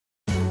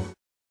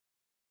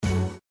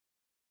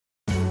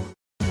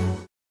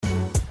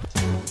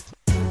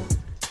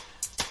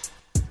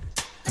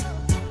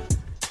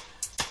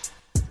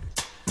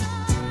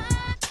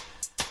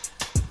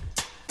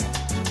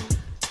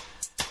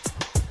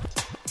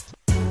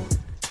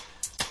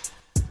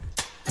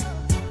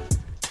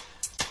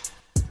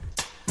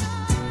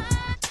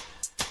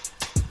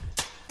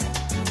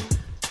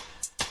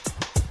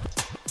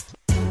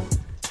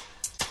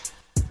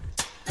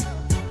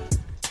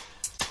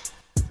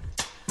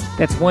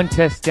That's one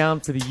test down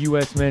for the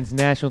U.S. men's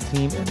national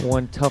team and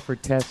one tougher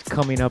test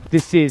coming up.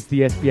 This is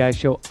the SBI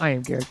Show. I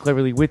am Garrett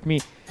Cleverly. With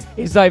me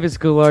is Ivis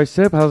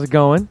Galarsip. How's it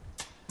going?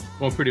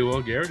 Well, pretty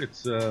well, Garrett.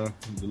 It's the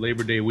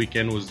Labor Day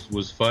weekend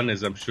was fun,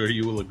 as I'm sure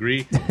you will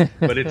agree.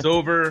 But it's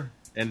over,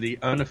 and the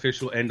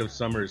unofficial end of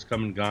summer is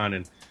come and gone,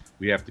 and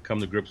we have to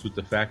come to grips with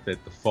the fact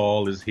that the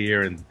fall is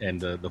here,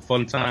 and the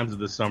fun times of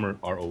the summer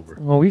are over.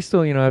 Well, we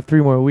still, have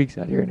 3 more weeks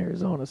out here in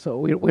Arizona, so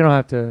we don't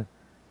have to,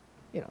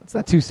 it's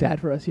not too sad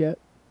for us yet.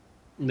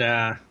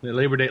 Nah, the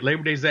Labor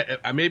Day's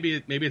that.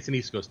 Maybe it's an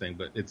East Coast thing,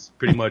 but it's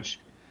pretty much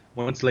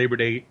once Labor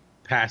Day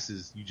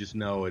passes, you just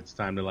know it's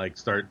time to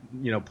start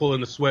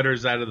pulling the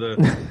sweaters out of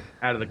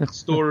the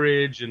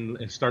storage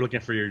and start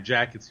looking for your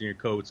jackets and your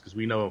coats, because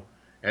we know,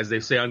 as they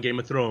say on Game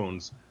of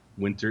Thrones,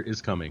 winter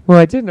is coming. Well,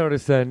 I did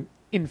notice that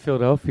in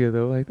Philadelphia,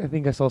 though, I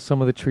think I saw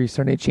some of the trees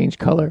starting to change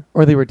color,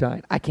 or they were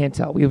dying. I can't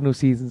tell. We have no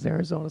seasons in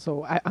Arizona,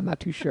 so I'm not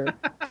too sure.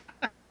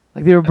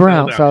 They were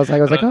brown, so I was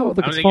like, oh,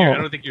 look, it's fall. I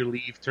don't think your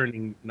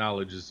leaf-turning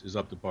knowledge is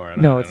up to par.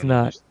 No, it's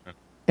not.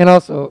 And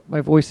also,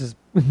 my voice is...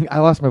 I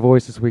lost my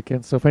voice this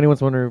weekend, so if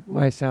anyone's wondering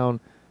why I sound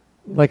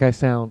like I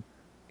sound,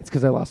 it's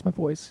because I lost my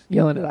voice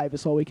yelling at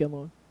Ivis all weekend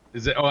long.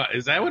 Is that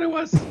what it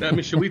was? I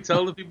mean, should we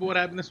tell the people what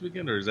happened this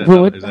weekend, or is that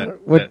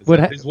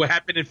what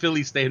happened in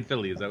Philly? Stay in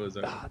Philly. Is that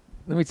what?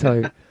 Let me tell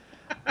you,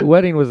 the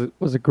wedding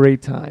was a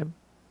great time.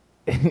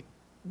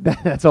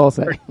 That's all I'll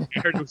say. I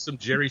heard with some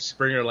Jerry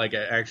Springer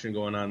action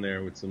going on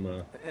there with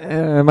some.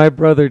 My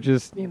brother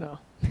just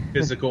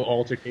physical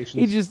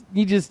altercations.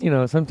 He just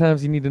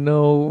sometimes you need to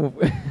know.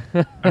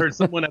 I heard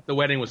someone at the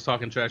wedding was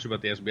talking trash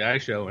about the SBI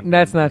show, and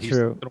that's not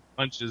true.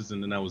 Punches,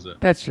 and then that was it.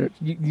 That's true.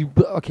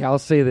 Okay, I'll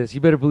say this.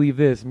 You better believe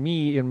this.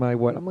 Me in my I'm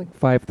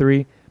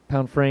 5'3"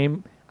 pound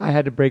frame. I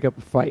had to break up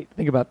a fight.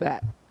 Think about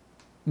that.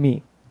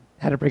 Me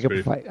had to break up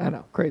a fight. I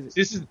know, crazy.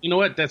 This is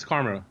what? That's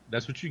karma.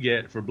 That's what you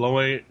get for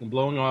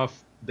blowing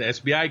off the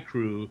SBI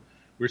crew.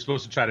 We're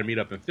supposed to try to meet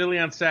up in Philly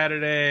on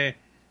Saturday.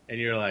 And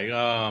you're like, oh,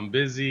 I'm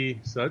busy.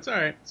 So it's all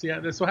right. So, yeah,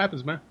 that's what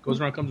happens, man. Goes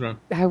around, comes around.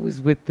 I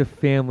was with the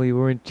family.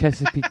 We're in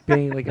Chesapeake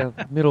Bay,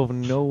 middle of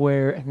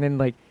nowhere. And then,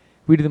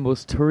 we did the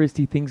most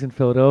touristy things in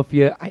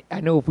Philadelphia.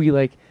 I know if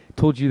we,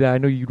 told you that, I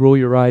know you'd roll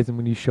your eyes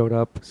when you showed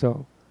up.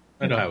 So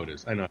I know how it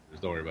is. Don't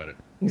worry about it.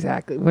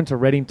 Exactly. We went to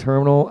Reading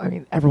Terminal. I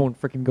mean, everyone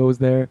freaking goes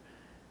there.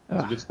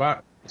 It's a good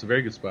spot. It's a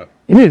very good spot.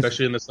 It is.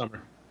 Especially in the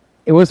summer.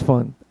 It was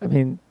fun. I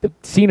mean, the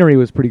scenery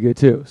was pretty good,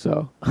 too.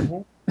 So.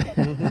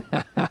 Mm-hmm.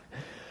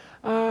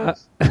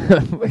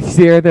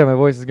 See right there, my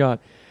voice is gone.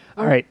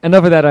 All right,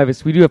 enough of that,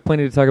 Ivis. We do have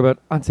plenty to talk about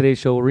on today's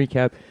show. We'll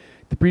recap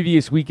the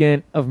previous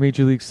weekend of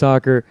Major League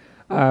Soccer.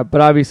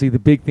 But obviously the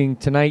big thing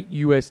tonight,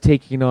 U.S.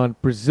 taking on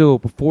Brazil.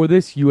 Before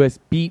this, U.S.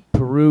 beat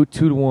Peru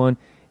 2-1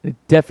 in a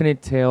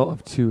definite tale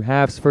of 2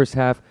 halves. First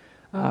half,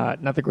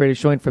 not the greatest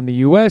showing from the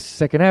U.S.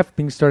 Second half,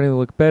 things starting to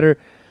look better.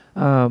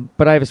 But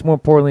Ivis, more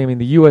importantly,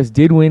 the U.S.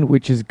 did win,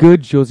 which is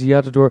good. Josie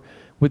Altidore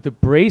with the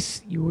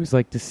brace. You always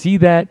like to see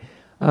that.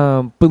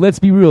 But let's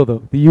be real,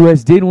 though. The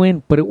U.S. did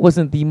win, but it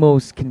wasn't the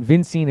most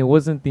convincing. It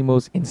wasn't the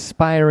most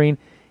inspiring.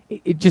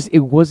 It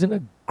wasn't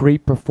a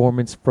great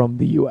performance from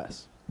the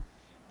U.S.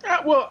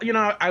 Well,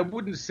 I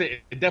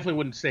definitely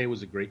wouldn't say it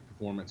was a great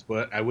performance,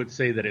 but I would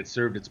say that it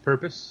served its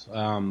purpose.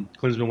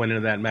 Klinsmann went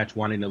into that match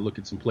wanting to look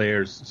at some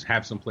players,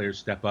 have some players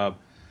step up,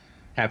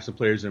 have some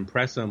players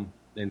impress them,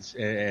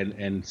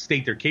 and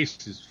state their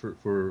cases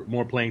for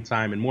more playing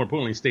time, and more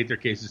importantly, state their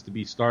cases to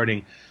be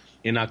starting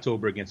in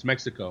October against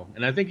Mexico.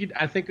 And I think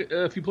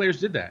a few players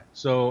did that.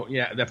 So,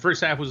 yeah, that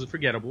first half was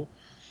forgettable.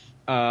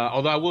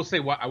 Although I will say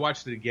I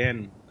watched it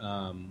again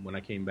when I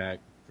came back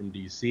from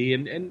D.C.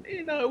 And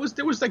there was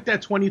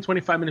that 20,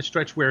 25-minute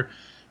stretch where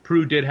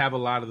Peru did have a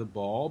lot of the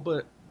ball,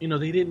 but, they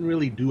didn't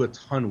really do a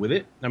ton with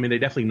it. I mean, they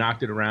definitely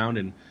knocked it around,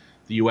 and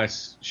the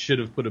U.S. should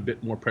have put a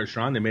bit more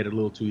pressure on. They made it a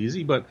little too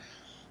easy. But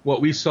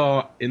what we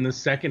saw in the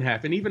second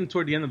half, and even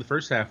toward the end of the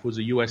first half, was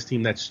a U.S.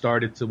 team that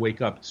started to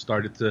wake up,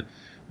 started to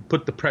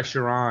put the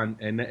pressure on,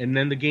 and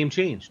then the game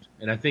changed.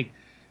 And I think,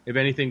 if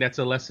anything, that's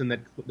a lesson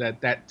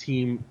that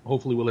team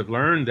hopefully will have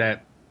learned,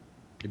 that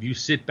if you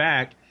sit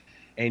back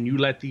and you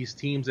let these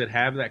teams that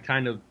have that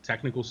kind of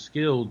technical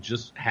skill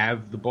just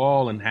have the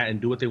ball and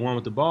do what they want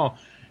with the ball,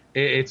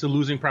 it's a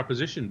losing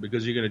proposition,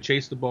 because you're going to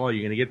chase the ball,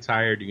 you're going to get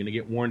tired, you're going to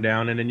get worn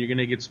down, and then you're going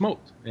to get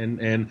smoked.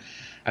 And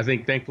I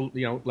think,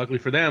 luckily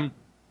for them,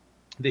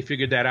 they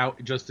figured that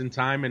out just in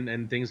time,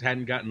 and things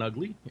hadn't gotten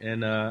ugly,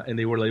 and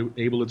they were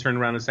able to turn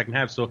around in the second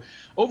half. So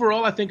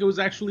overall, I think it was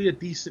actually a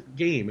decent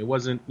game. It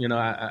wasn't,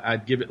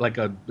 I'd give it like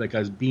a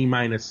B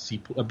minus C,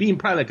 probably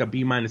like a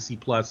B minus C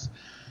plus,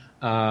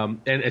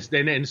 and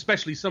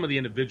especially some of the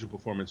individual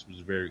performance was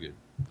very good.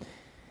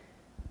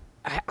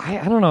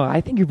 I don't know.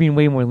 I think you're being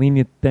way more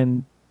lenient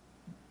than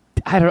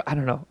I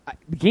don't know.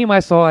 The game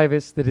I saw,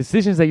 Ivis, the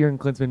decisions that Jurgen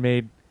Klinsmann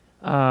made.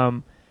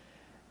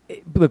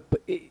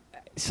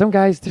 Some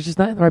guys, they're just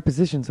not in the right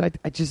positions. I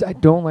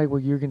don't like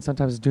what Jurgen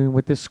sometimes is doing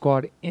with this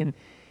squad. And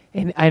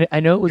I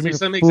know it was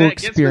a full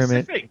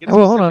experiment.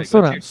 Oh, hold on,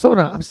 slow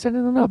down. I'm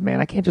setting it up, man.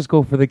 I can't just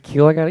go for the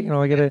kill. I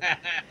gotta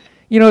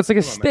It's like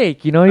a Come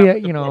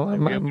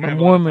on, man. steak. I'm have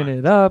warming fun.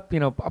 it up.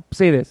 I'll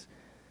say this.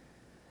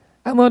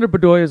 Alejandro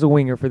Bedoya is a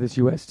winger for this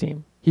U.S.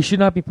 team. He should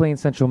not be playing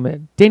central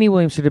mid. Danny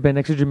Williams should have been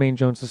next to Jermaine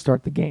Jones to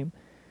start the game.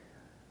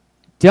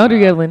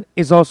 DeAndre Yedlin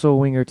is also a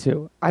winger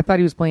too. I thought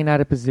he was playing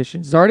out of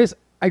position. Zardes,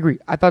 I agree.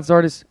 I thought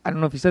Zardes, I don't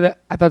know if you said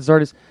that, I thought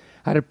Zardes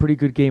had a pretty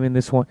good game in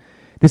this one.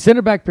 The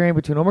center back pairing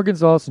between Omar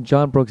Gonzalez and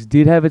John Brooks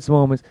did have its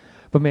moments,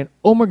 but man,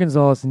 Omar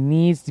Gonzalez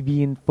needs to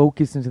be in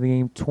focus into the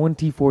game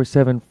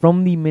 24/7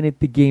 from the minute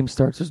the game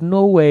starts. There's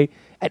no way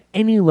at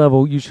any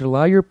level you should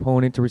allow your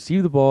opponent to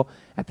receive the ball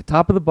at the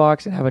top of the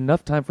box and have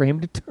enough time for him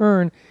to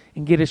turn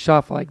and get a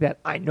shot like that.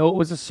 I know it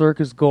was a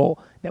circus goal.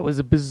 That was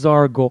a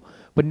bizarre goal.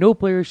 But no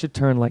player should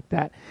turn like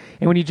that.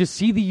 And when you just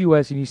see the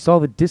U.S. and you saw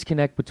the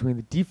disconnect between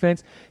the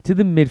defense to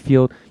the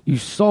midfield, you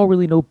saw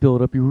really no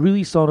build-up. You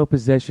really saw no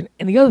possession.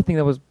 And the other thing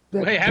that was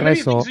Wait, how many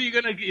things are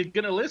you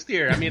gonna list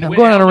here? I mean, I'm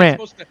going on a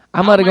rant.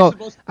 I'm allowed to go.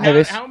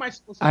 Ivis, how am I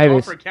supposed to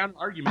offer a counter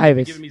argument?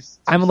 Ivis,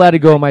 I'm allowed to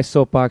go on my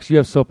soapbox. You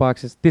have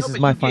soapboxes. This is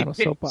my final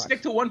soapbox.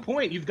 Stick to one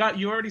point.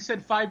 You already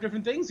said 5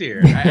 different things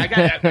here. I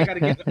got to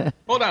get.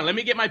 Hold on, let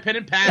me get my pen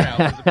and pad out.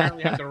 Because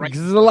apparently I have the right.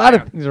 There's a lot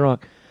of things wrong.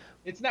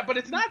 It's not, but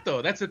it's not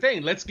though. That's the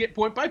thing. Let's get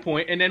point by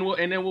point, and then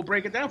we'll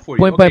break it down for you.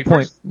 Point by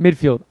point.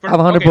 Midfield.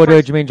 Alejandro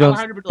Bedoya, Jermaine Jones.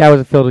 That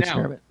was a failed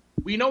experiment.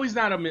 We know he's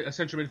not a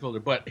central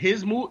midfielder, but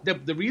his move.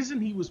 The reason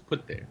he was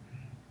put there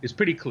is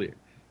pretty clear.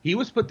 He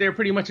was put there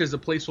pretty much as a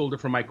placeholder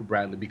for Michael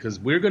Bradley because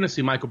we're going to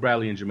see Michael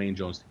Bradley and Jermaine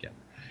Jones together.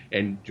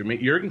 And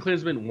Jurgen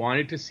Klinsmann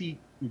wanted to see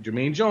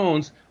Jermaine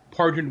Jones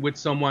partnered with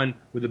someone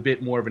with a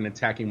bit more of an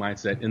attacking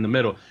mindset in the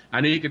middle.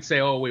 I know you could say,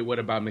 oh, wait, what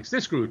about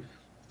Mixiscrud?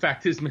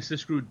 Fact is,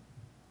 Mixiscrud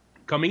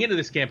coming into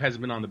this camp hasn't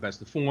been on the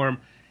best of form.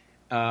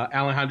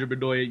 Alejandro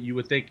Bedoya, you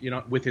would think,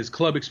 with his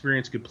club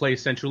experience, could play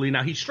centrally.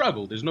 Now, he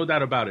struggled. There's no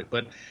doubt about it.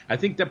 But I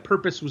think the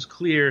purpose was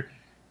clear.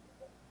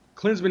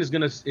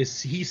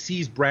 Klinsmann he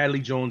sees Bradley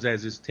Jones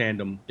as his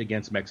tandem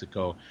against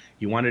Mexico.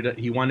 He wanted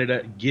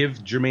to give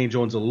Jermaine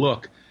Jones a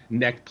look,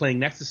 playing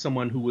next to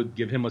someone who would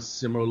give him a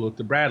similar look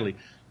to Bradley.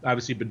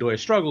 Obviously, Bedoya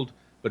struggled,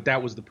 but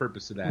that was the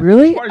purpose of that.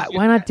 Really?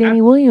 Why not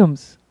Danny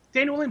Williams?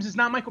 Danny Williams is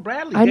not Michael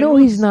Bradley. I know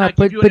he's not,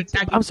 but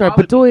I'm sorry,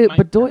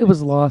 Bedoya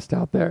was lost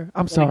out there.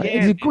 I'm sorry.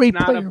 Again, he's a great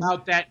player. It's not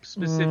about that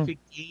specific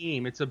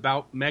game. It's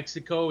about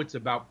Mexico. It's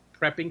about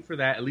prepping for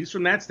that, at least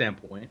from that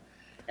standpoint.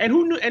 And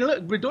who knew? And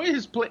look, Bedoya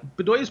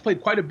has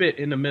played quite a bit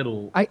in the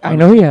middle. I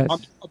know he has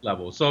on the club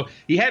level. So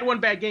he had one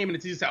bad game, and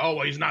it's easy to say, "Oh,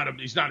 well, he's not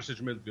a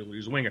central midfielder.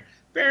 He's a winger."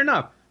 Fair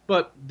enough,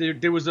 but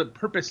there was a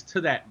purpose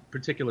to that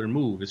particular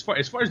move. As far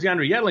as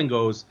DeAndre Yedlin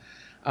goes,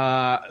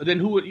 then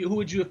who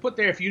would you have put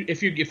there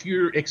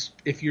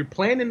if you're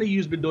planning to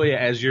use Bedoya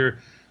as your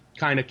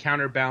kind of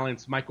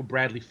counterbalance Michael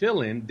Bradley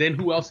fill-in, then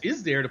who else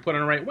is there to put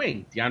on the right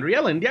wing? DeAndre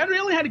Yedlin. DeAndre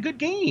Yedlin had a good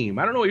game.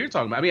 I don't know what you're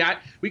talking about. I mean,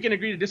 we can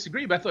agree to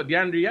disagree, but I thought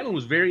DeAndre Yedlin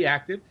was very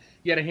active.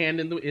 He had a hand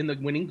in the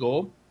winning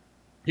goal.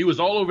 He was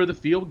all over the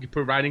field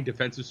providing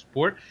defensive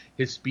support.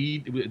 His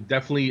speed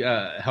definitely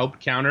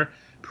helped counter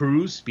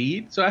Peru's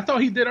speed. So I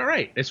thought he did all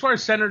right. As far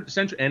as central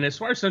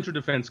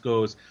defense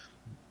goes,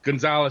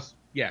 Gonzalez,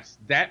 yes,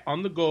 that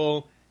on the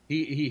goal,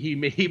 he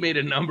made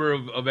a number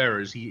of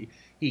errors.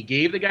 He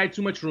gave the guy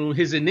too much room.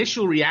 His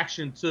initial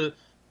reaction to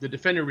the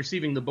defender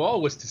receiving the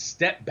ball was to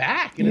step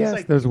back. And it's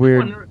like, that's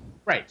weird.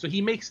 Right, so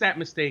he makes that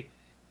mistake.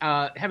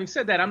 Having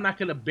said that, I'm not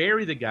going to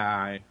bury the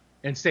guy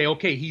and say,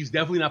 okay, he's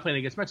definitely not playing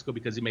against Mexico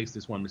because he makes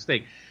this one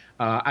mistake.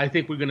 I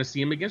think we're going to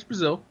see him against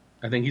Brazil.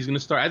 I think he's going to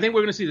start. I think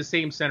we're going to see the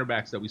same center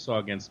backs that we saw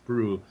against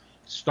Peru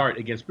start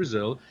against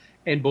Brazil,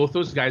 and both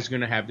those guys are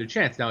going to have their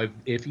chance. Now,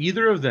 if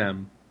either of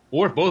them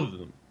or if both of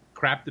them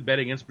crap the bet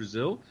against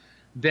Brazil,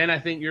 then I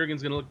think Jurgen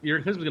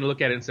Klinsmann's going to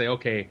look at it and say,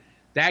 okay,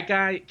 that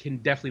guy can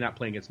definitely not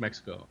play against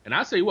Mexico. And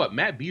I'll tell you what,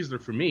 Matt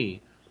Beasler for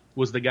me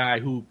was the guy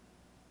who,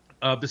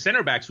 of the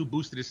center backs, who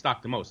boosted his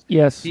stock the most.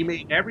 Yes, he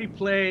made every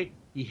play.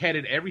 He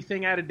headed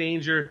everything out of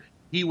danger.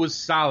 He was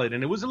solid,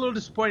 and it was a little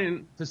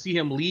disappointing to see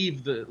him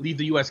leave the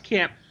U.S.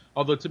 camp.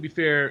 Although, to be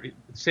fair,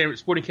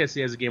 Sporting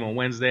KC has a game on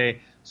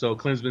Wednesday, so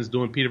Klinsmann's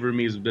doing Peter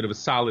Vermees a bit of a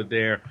solid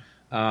there.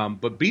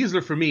 But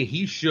Beasler, for me,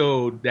 he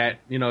showed that,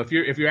 if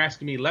you're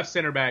asking me left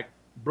center back,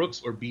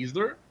 Brooks or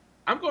Beasler,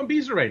 I'm going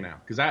Beasler right now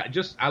because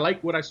I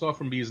like what I saw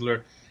from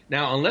Beasler.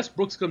 Now, unless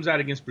Brooks comes out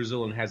against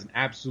Brazil and has an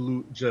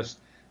absolute just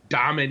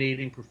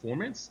dominating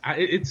performance,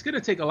 it's going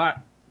to take a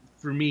lot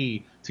for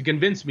me to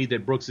convince me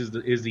that Brooks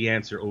is the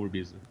answer over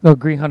Beasler. No,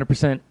 agree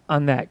 100%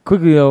 on that.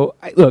 Quickly though,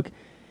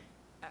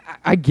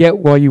 I get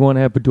why you want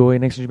to have Bedoya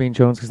next to Jermaine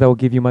Jones because that will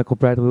give you Michael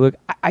Bradley. Look,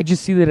 I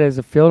just see that as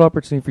a failed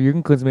opportunity for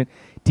Jurgen Klinsmann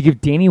to give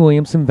Danny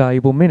Williams some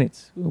valuable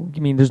minutes. I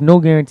mean, there's no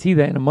guarantee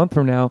that in a month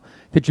from now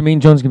that Jermaine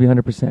Jones is going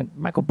to be 100%.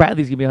 Michael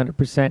Bradley's going to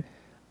be 100%.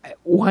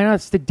 Why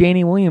not stick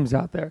Danny Williams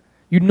out there?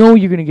 You know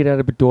you're going to get out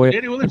of Bedoya.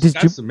 Danny Williams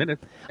got some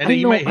minutes.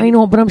 I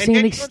know, but I'm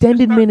saying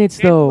extended minutes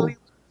though.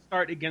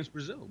 Start against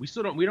Brazil. We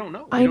don't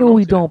know. I know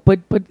we don't,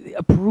 but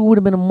Peru would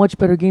have been a much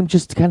better game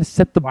just to kind of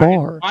set the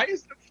bar. Why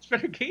is it a much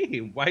better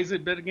game? Why is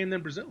it a better game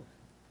than Brazil?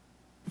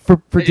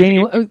 For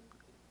Danny,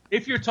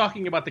 if you're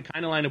talking about the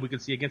kind of lineup we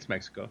could see against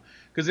Mexico,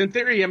 because in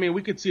theory, I mean,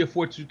 we could see a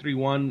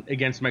 4-2-3-1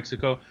 against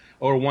Mexico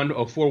or a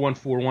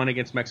 4-1-4-1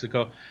 against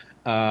Mexico.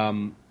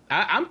 I'm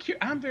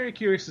very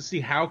curious to see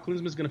how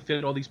Klinsmann's going to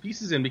fit all these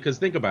pieces in, because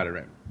think about it,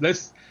 right?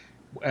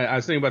 I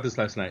was thinking about this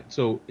last night.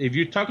 So if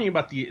you're talking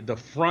about the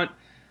front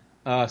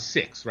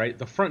six, right?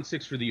 The front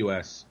six for the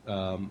U.S.,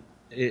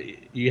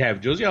 you have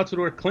Josie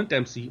Altidore, Clint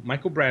Dempsey,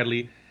 Michael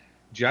Bradley,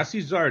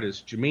 Gyasi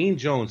Zardes, Jermaine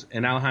Jones,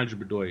 and Alejandro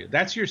Bedoya.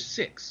 That's your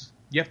six.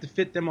 You have to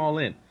fit them all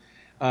in.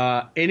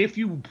 And if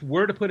you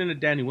were to put in a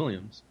Danny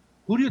Williams,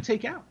 who do you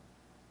take out?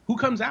 Who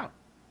comes out?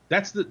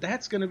 That's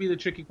going to be the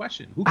tricky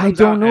question. Who comes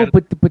I don't know,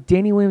 but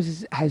Danny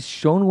Williams has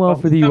shown well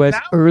for the U.S.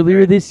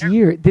 earlier this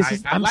year. This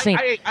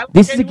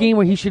is a game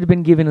where he should have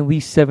been given at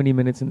least 70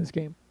 minutes in this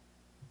game,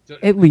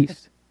 at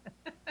least.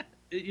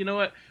 You know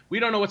what? We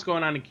don't know what's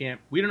going on in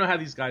camp. We don't know how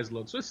these guys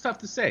look, so it's tough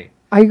to say.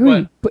 I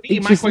agree, but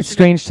it's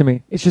strange to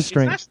me. It's just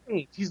strange. It's not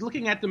strange. He's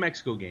looking at the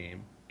Mexico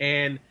game,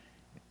 and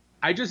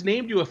I just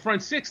named you a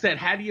front six. That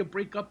how do you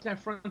break up that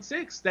front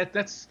six?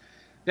 That's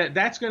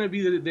going to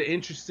be the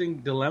interesting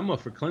dilemma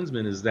for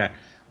Klinsmann, is that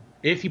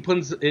if he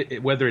puts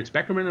whether it's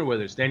Beckerman or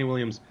whether it's Danny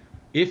Williams,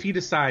 if he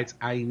decides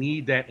I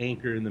need that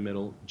anchor in the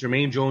middle,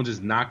 Jermaine Jones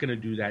is not going to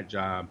do that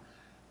job.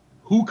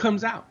 Who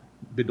comes out?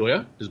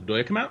 Bedoya? Does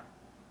Bedoya come out?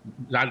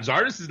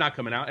 Zardes is not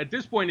coming out. At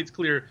this point, it's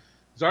clear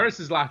Zardes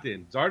is locked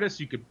in. Zardes,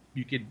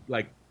 you could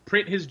like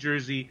print his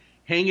jersey,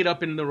 hang it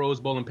up in the Rose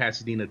Bowl in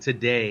Pasadena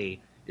today.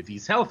 If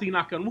he's healthy,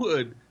 knock on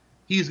wood,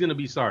 he's going to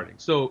be starting.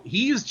 So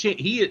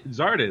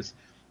Zardes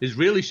is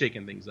really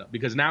shaking things up,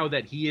 because now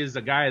that he is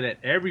a guy that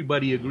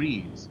everybody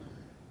agrees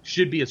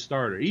should be a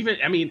starter.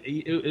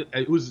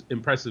 It was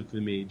impressive to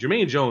me.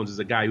 Jermaine Jones is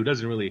a guy who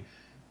doesn't really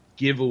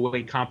give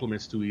away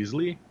compliments too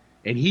easily.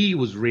 And he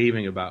was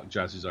raving about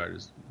Gyasi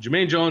Zardes.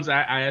 Jermaine Jones,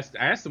 I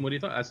asked him what he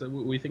thought. I said,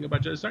 what do you think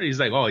about Gyasi Zardes? He's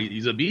like, oh,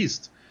 he's a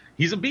beast.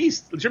 He's a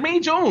beast.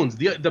 Jermaine Jones,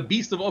 the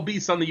beast of all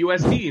beasts on the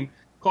U.S. team,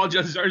 called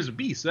Gyasi Zardes a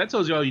beast. So that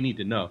tells you all you need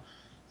to know.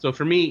 So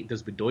for me,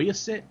 does Bedoya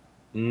sit?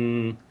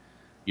 You're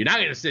not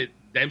going to sit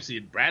Dempsey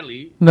and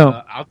Bradley.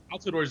 No.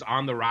 Altidore's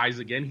on the rise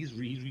again. He's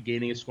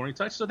regaining his scoring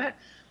touch. So that,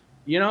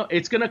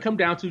 it's going to come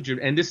down to,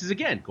 and this is,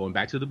 again, going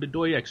back to the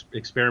Bedoya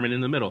experiment in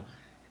the middle.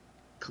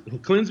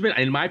 Klinsmann,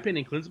 in my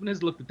opinion, Klinsmann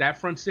has looked at that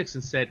front six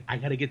and said, I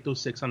got to get those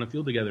six on the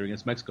field together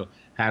against Mexico.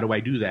 How do I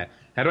do that?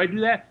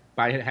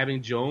 By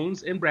having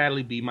Jones and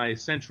Bradley be my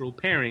central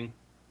pairing,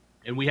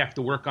 and we have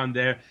to work on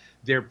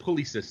their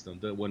pulley system.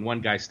 When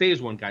one guy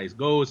stays, one guy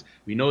goes.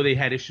 We know they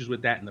had issues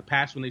with that in the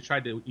past when they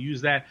tried to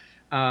use that,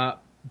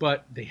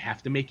 but they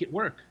have to make it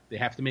work.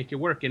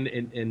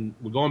 And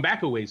we're going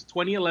back a ways.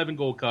 2011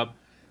 Gold Cup,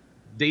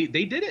 they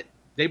did it.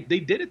 They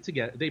did it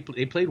together. They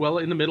played well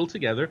in the middle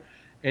together.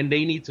 And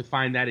they need to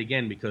find that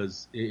again,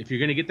 because if you're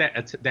going to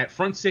get that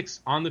front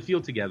six on the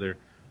field together,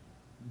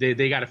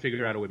 they got to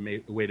figure out a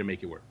way to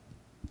make it work.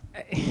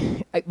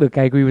 Look,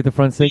 I agree with the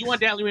front six. You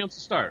want Danny Williams to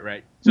start,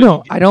 right? So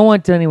no, I don't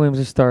want Danny Williams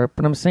to start,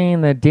 but I'm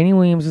saying that Danny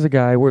Williams is a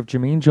guy where if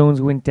Jermaine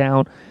Jones went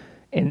down,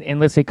 and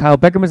let's say Kyle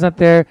Beckerman's not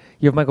there,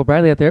 you have Michael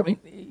Bradley out there. I mean,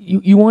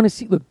 you want to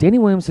see. Look, Danny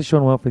Williams has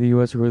shown well for the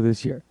U.S. earlier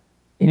this year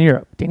in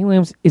Europe. Danny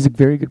Williams is a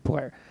very good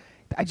player.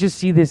 I just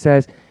see this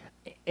as.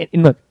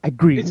 And look, I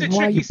agree.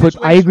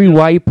 I agree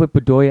why you put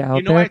Bedoya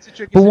out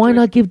there, but why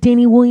not give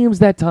Danny Williams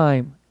that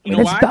time?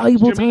 That's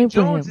valuable time for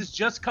him. Jones has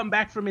just come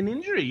back from an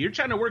injury. You're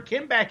trying to work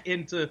him back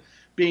into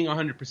being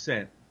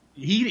 100%.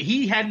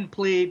 He hadn't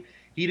played.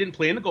 He didn't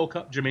play in the Gold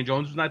Cup. Jermaine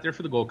Jones was not there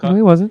for the Gold Cup. No,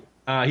 he wasn't.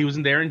 He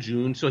wasn't there in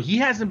June, so he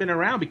hasn't been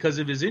around because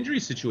of his injury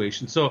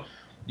situation. So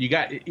you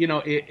got,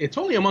 it's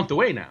only a month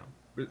away now.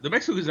 The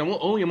Mexico is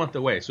only a month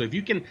away. So if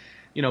you can,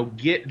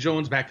 get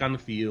Jones back on the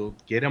field,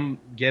 get him,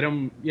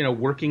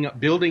 working up,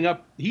 building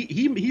up.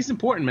 He's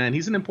important, man.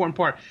 He's an important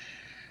part.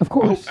 Of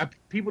course.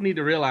 People need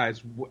to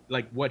realize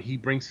what he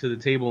brings to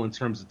the table in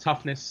terms of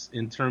toughness,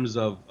 in terms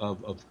of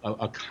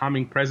a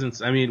calming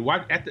presence. I mean,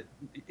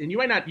 and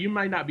you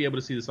might not be able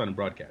to see this on a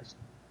broadcast,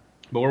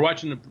 but we're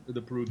watching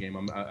the Peru game.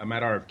 I'm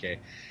at RFK,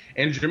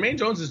 and Jermaine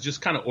Jones is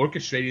just kind of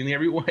orchestrating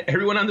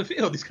everyone on the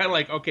field. He's kind of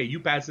like, okay, you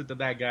pass it to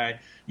that guy,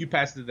 you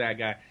pass it to that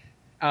guy.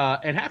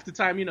 And half the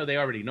time, they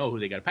already know who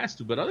they got to pass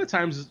to. But other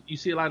times, you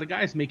see a lot of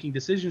guys making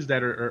decisions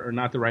that are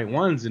not the right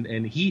ones.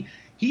 And he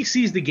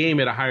sees the game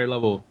at a higher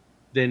level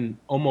than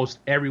almost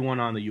everyone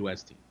on the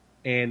U.S. team.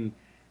 And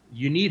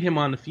you need him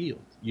on the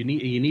field. You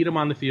need him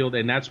on the field.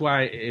 And that's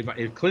why, as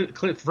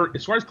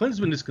far as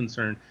Klinsmann is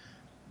concerned,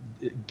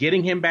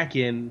 getting him back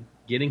in,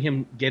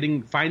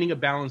 finding a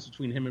balance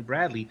between him and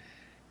Bradley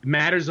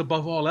matters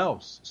above all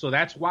else. So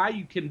that's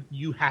why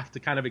you have to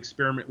kind of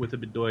experiment with a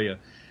Bedoya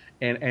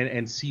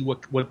and see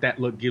what that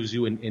look gives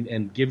you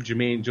and give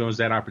Jermaine Jones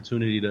that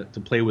opportunity to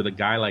play with a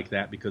guy like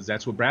that, because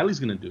that's what Bradley's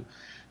going to do.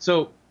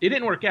 So it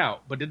didn't work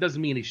out, but it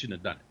doesn't mean he shouldn't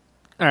have done it.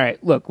 All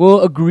right, look,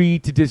 we'll agree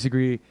to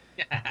disagree.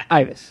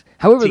 Ivis.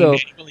 However, Team though,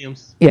 Danny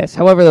Williams. Yes.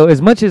 However, though,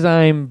 as much as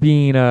I'm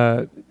being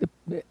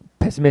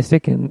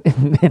pessimistic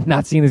and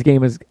not seeing this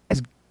game as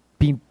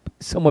being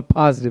somewhat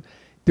positive,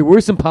 there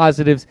were some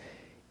positives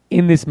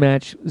in this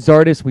match.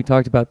 Zardes, we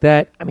talked about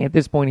that. I mean, at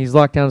this point, he's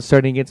locked down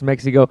starting against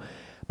Mexico.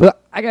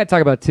 But I got to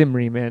talk about Tim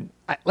Ream, man.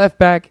 At left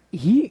back,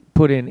 he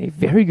put in a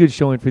very good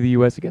showing for the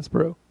U.S. against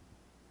Peru.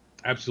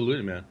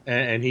 Absolutely, man.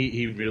 And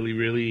he really,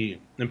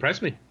 really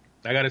impressed me.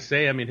 I got to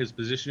say, I mean, his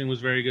positioning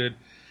was very good.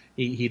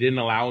 He didn't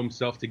allow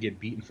himself to get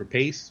beaten for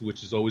pace,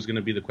 which is always going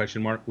to be the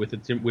question mark with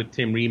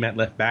Tim Ream at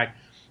left back.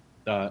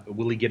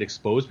 Will he get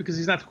exposed? Because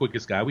he's not the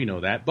quickest guy. We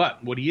know that.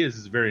 But what he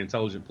is a very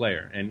intelligent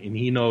player. And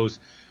he knows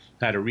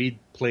how to read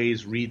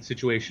plays, read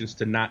situations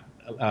to not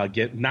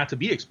to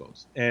be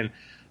exposed. And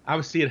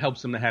obviously it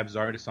helps him to have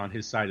Zardes on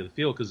his side of the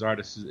field because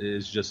Zardes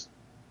is just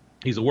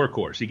 – he's a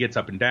workhorse. He gets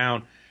up and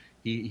down.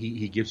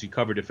 He gives you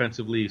cover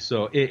defensively.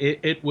 So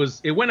it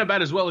went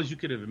about as well as you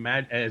could have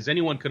imagined, as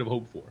anyone could have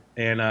hoped for.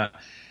 And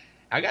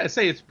I got to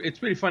say, it's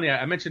pretty funny.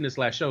 I mentioned this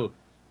last show.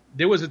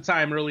 There was a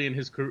time early in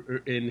his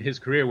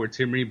career where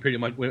Tim Ream pretty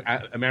much.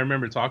 I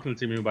remember talking to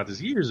Tim Ream about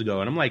this years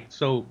ago, and I'm like,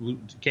 "So,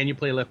 can you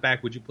play left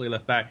back? Would you play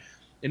left back?"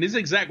 And his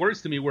exact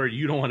words to me were,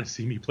 "You don't want to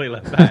see me play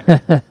left back."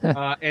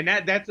 And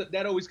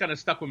that always kind of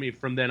stuck with me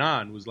from then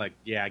on. Was like,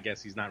 yeah, I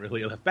guess he's not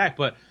really a left back,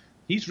 but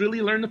he's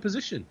really learned the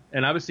position.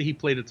 And obviously, he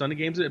played a ton of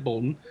games at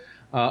Bolton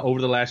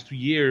over the last 2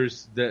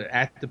 years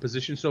at the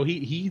position, so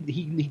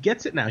he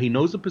gets it now. He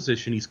knows the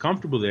position. He's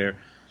comfortable there,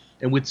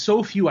 and with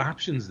so few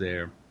options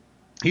there.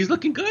 He's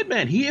looking good,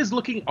 man. He is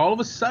looking all of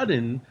a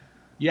sudden.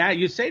 Yeah,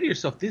 you say to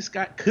yourself, this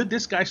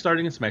guy start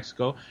against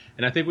Mexico?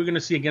 And I think we're going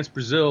to see against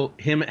Brazil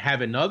him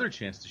have another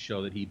chance to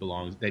show that he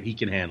belongs, that he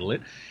can handle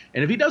it.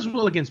 And if he does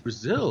well against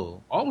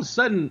Brazil, all of a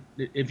sudden,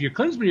 if you're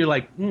Klinsmann, you're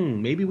like,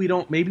 maybe we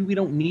don't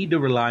need to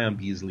rely on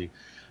Beasley.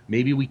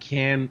 Maybe we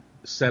can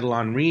settle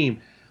on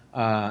Ream.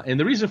 And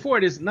the reason for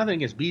it is nothing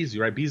against Beasley,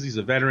 right? Beasley's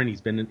a veteran.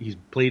 He's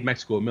played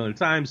Mexico a million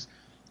times.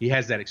 He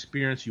has that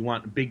experience. You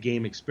want big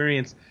game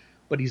experience.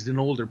 But he's an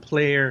older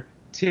player.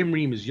 Tim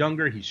Ream is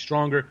younger. He's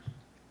stronger.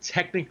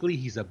 Technically,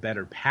 he's a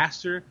better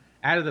passer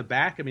out of the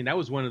back. I mean, that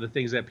was one of the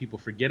things that people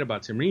forget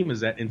about Tim Ream is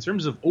that in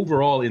terms of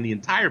overall in the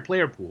entire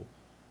player pool,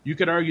 you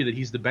could argue that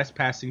he's the best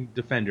passing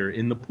defender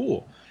in the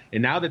pool.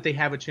 And now that they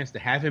have a chance to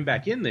have him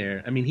back in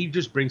there, I mean, he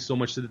just brings so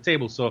much to the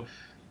table. So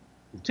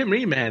Tim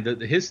Ream, man,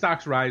 his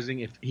stock's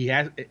rising. If he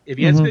has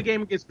a good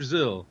game against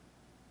Brazil,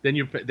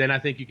 then I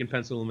think you can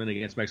pencil him in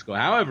against Mexico.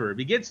 However, if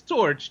he gets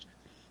torched,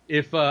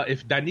 if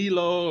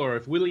Danilo or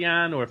if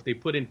Willian or if they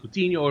put in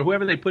Coutinho or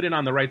whoever they put in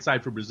on the right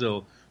side for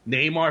Brazil, if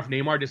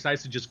Neymar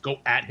decides to just go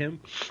at him,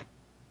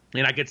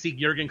 and I could see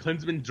Jurgen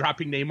Klinsmann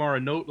dropping Neymar a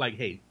note like,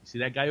 hey, you see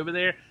that guy over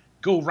there?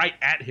 Go right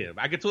at him.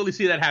 I could totally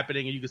see that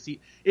happening, and you can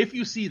see if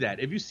you see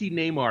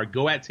Neymar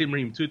go at Tim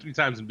Ream 2 or 3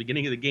 times in the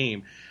beginning of the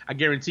game, I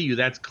guarantee you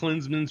that's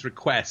Klinsmann's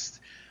request.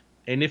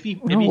 And if he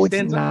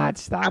stands up,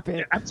 stop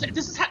it.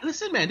 This is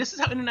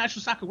how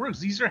international soccer works.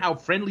 These are how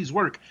friendlies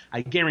work.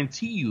 I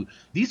guarantee you.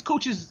 These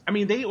coaches, I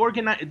mean, they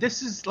organize.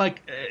 This is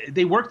like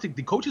they work.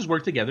 The coaches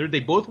work together.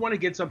 They both want to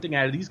get something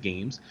out of these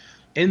games,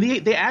 and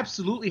they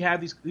absolutely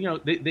have these. You know,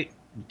 they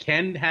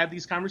can have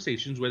these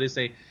conversations where they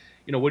say,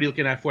 you know, what are you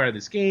looking at for out of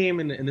this game,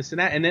 and this and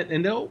that,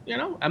 and they'll, you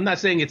know, I'm not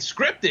saying it's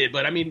scripted,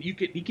 but I mean,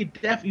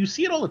 you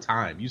see it all the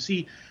time. You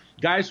see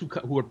guys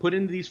who are put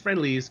into these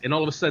friendlies, and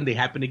all of a sudden they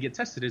happen to get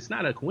tested. It's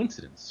not a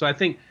coincidence. So I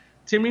think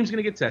Tim Ream's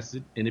going to get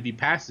tested, and if he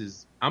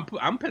passes,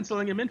 I'm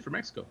penciling him in for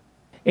Mexico.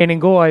 And in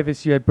goal,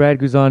 Ivis, you had Brad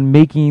Guzan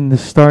making the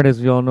start,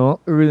 as we all know.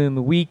 Early in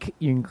the week,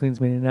 Jurgen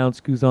Klinsmann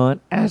announced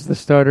Guzan as the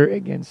starter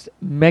against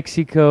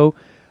Mexico.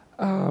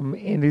 And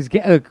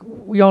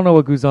we all know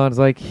what Guzan's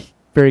like.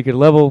 Very good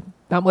level.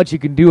 Not much you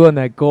can do on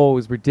that goal. It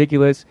was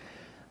ridiculous.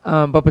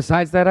 But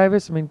besides that,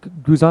 Ivis, I mean,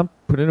 Guzan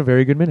put in a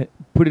very good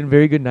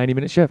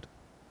 90-minute shift.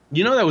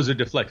 You know that was a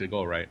deflected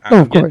goal, right?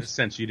 Of course. In the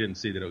sense you didn't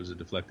see that it was a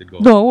deflected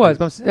goal. No, it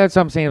was. That's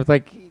what I'm saying.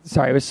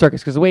 It was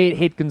circus, because the way it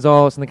hit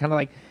Gonzalez and they kind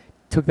of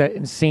took that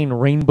insane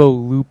rainbow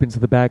loop into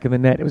the back of the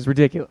net. It was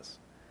ridiculous.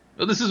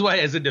 Well, this is why,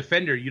 as a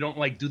defender, you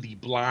don't do the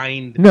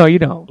blind. No, you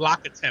don't.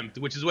 Block attempt,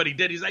 which is what he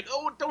did. He's like,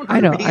 "Oh, don't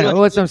hurt me." I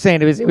know. That's what I'm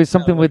saying. It was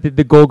something with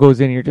the goal goes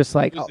in. And you're just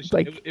like,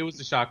 it was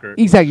a shocker.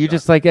 Exactly. You're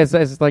just like, as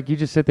you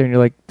just sit there and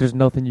you're like, there's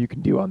nothing you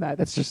can do on that.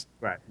 That's just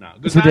right. No,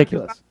 it's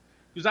ridiculous.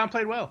 Guzan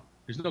played well.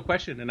 There's no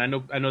question, and I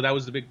know that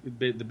was the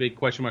big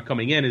question mark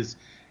coming in is,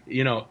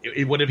 you know,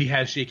 what if he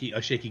has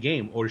a shaky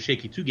game or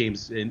shaky 2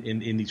 games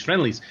in these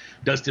friendlies?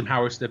 Does Tim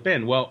Howard step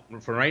in? Well,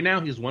 for right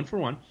now, he's 1 for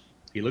 1.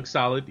 He looked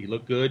solid. He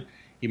looked good.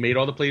 He made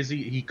all the plays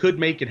he could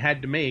make and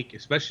had to make,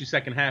 especially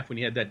second half when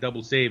he had that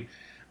double save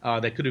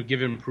that could have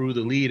given Peru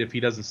the lead if he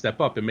doesn't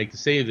step up and make the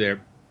save there.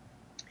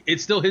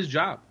 It's still his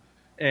job,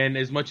 and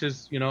as much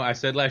as, you know, I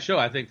said last show,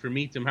 I think for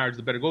me, Tim Howard's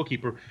the better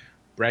goalkeeper.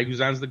 Brad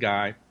Guzan's the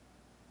guy.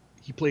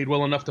 He played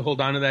well enough to hold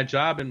on to that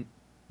job, and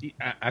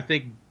I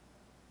think,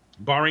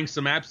 barring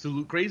some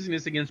absolute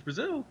craziness against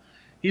Brazil,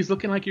 he's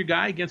looking like your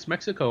guy against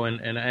Mexico.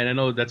 And I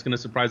know that's going to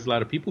surprise a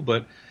lot of people,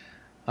 but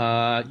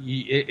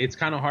it's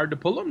kind of hard to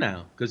pull him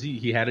now because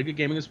he had a good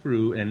game against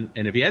Peru, and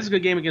if he has a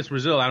good game against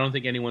Brazil, I don't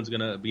think anyone's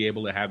going to be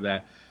able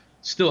to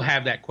still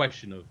have that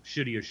question of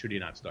should he or should he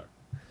not start.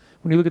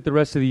 When you look at the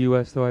rest of the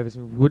U.S., though, Ivis,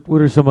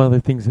 what are some other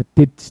things that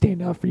did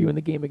stand out for you in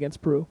the game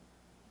against Peru?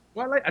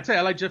 Well, I tell you,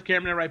 I like Jeff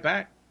Cameron at right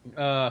back.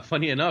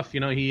 Funny enough,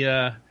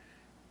 he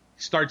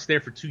starts there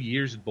for 2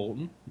 years at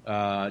Bolton,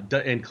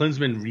 and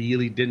Klinsmann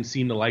really didn't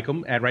seem to like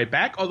him at right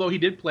back, although he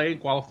did play in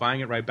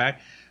qualifying at right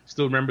back.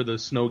 Still remember the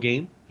snow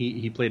game.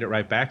 He played at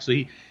right back, so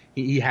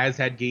he has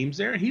had games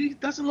there. He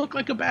doesn't look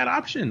like a bad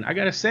option, I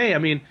gotta say. I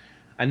mean,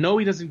 I know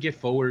he doesn't get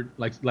forward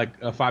like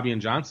Fabian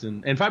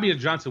Johnson, and Fabian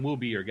Johnson will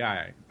be your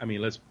guy. I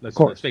mean, let's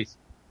face it,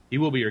 he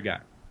will be your guy.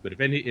 But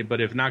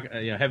if not,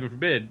 heaven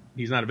forbid,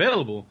 he's not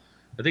available,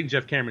 I think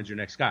Jeff Cameron's your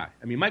next guy.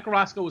 I mean, Michael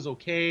Roscoe was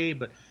okay,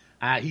 but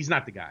he's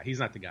not the guy. He's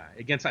not the guy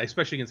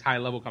especially against high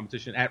level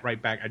competition at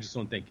right back. I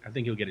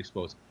think he'll get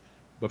exposed.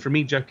 But for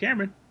me, Jeff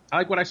Cameron, I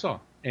like what I saw,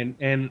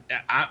 and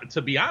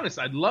to be honest,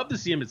 I'd love to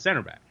see him at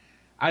center back.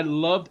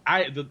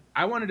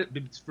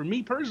 For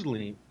me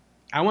personally,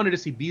 I wanted to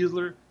see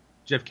Beasler,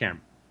 Jeff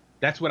Cameron.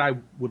 That's what I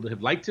would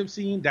have liked to have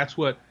seen. That's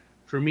what,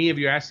 for me, if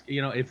you're asking,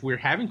 if we're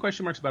having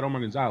question marks about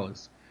Omar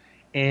Gonzalez,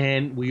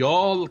 and we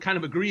all kind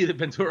of agree that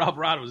Ventura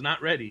Alvarado is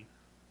not ready,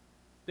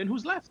 then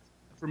who's left?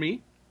 For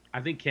me,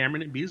 I think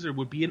Cameron and Beasler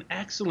would be an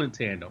excellent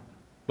tandem.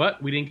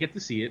 But we didn't get to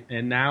see it,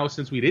 and now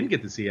since we didn't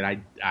get to see it, I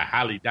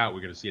highly doubt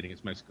we're going to see it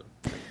against Mexico.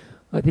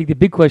 I think the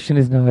big question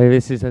is now,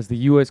 this is as the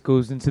U.S.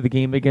 goes into the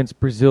game against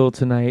Brazil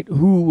tonight,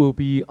 who will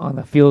be on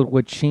the field?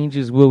 What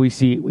changes will we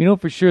see? We know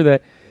for sure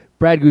that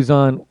Brad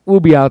Guzan will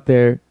be out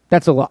there.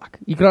 That's a lock.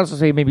 You could also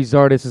say maybe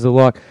Zardes is a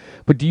lock.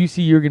 But do you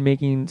see Jurgen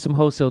making some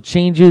wholesale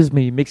changes,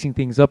 maybe mixing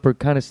things up, or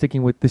kind of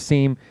sticking with the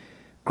same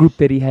group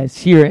that he has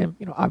here, and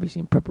obviously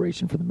in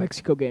preparation for the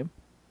Mexico game?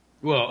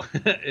 Well,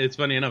 it's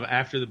funny enough.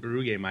 After the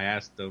Peru game, I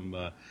asked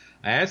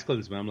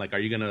Klinsmann, I'm like, are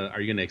you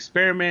gonna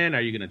experiment?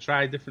 Are you gonna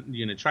try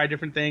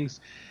different things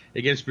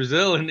against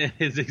Brazil? And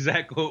his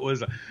exact quote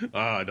was,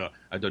 I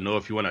don't know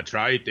if you want to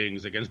try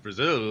things against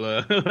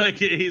Brazil.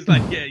 He's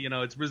like,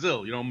 yeah, it's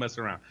Brazil. You don't mess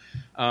around.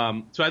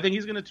 So I think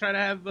he's gonna try to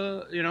have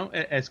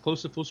as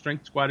close to full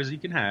strength squad as he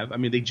can have. I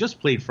mean, they just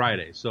played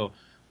Friday, so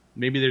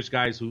maybe there's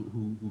guys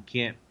who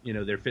can't,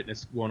 their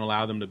fitness won't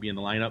allow them to be in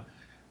the lineup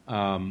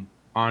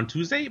on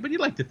Tuesday, but you'd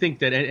like to think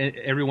that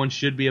everyone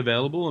should be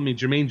available. I mean,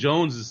 Jermaine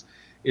Jones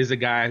is a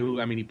guy who,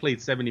 he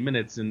played 70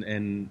 minutes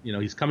and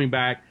he's coming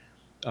back.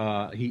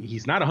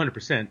 He's not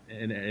 100%,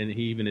 and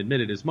he even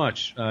admitted as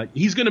much.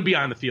 He's going to be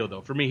on the field,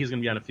 though. For me, he's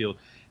going to be on the field.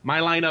 My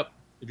lineup,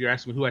 if you're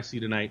asking me who I see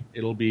tonight,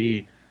 it'll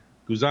be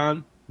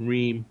Guzan,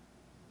 Ream,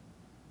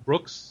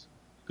 Brooks,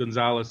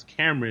 Gonzalez,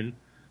 Cameron,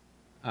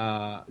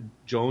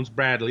 Jones,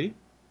 Bradley,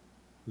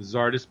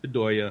 Zardes,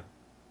 Bedoya,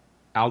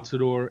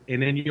 Altidore,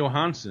 and then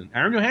Johansson.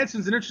 Aaron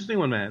Johansson's an interesting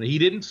one, man. He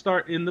didn't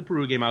start in the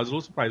Peru game. I was a little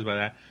surprised by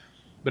that.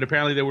 But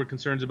apparently there were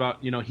concerns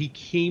about, he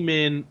came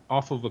in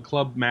off of a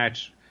club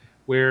match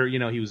where,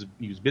 he was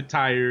a bit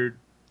tired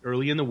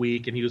early in the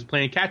week, and he was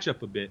playing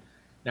catch-up a bit.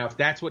 Now, if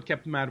that's what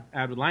kept him out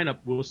of the lineup,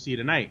 we'll see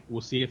tonight.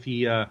 We'll see if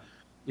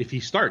he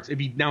starts. If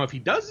he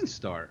doesn't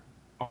start,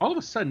 all of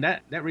a sudden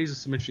that raises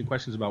some interesting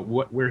questions about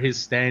where his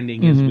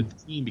standing is with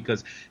the team,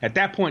 because at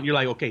that point you're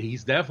like, okay,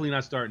 he's definitely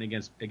not starting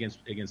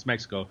against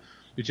Mexico,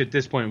 which at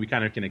this point we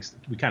kind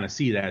of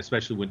see that,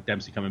 especially with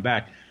Dempsey coming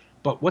back.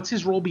 But what's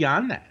his role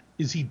beyond that?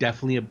 Is he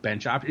definitely a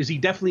bench option? Is he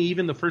definitely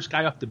even the first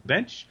guy off the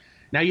bench?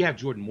 Now you have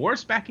Jordan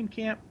Morris back in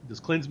camp. Is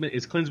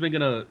Klinsmann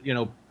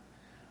gonna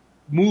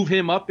move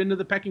him up into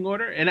the pecking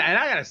order? And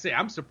I gotta say,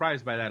 I'm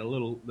surprised by that a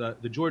little.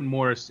 The Jordan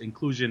Morris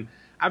inclusion.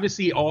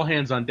 Obviously, all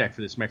hands on deck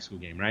for this Mexico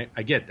game, right?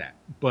 I get that,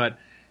 but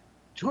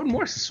Jordan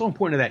Morris is so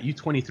important to that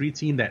U23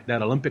 team, that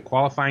Olympic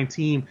qualifying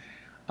team.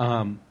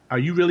 Are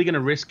you really going to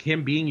risk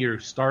him being your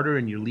starter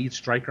and your lead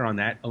striker on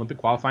that Olympic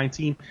qualifying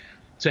team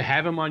to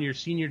have him on your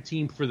senior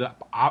team for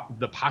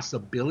the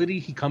possibility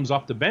he comes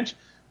off the bench?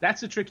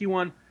 That's a tricky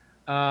one.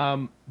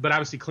 But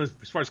obviously,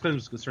 as far as Klinsmann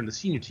is concerned, the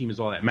senior team is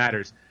all that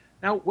matters.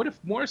 Now, what if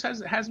Morris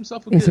has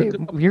himself a good...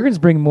 You're going to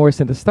bring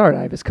Morris in to start,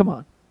 Ivis. Come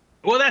on.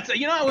 Well, that's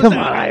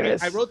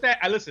Ivis. I wrote that.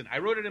 I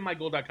wrote it in my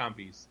Goal.com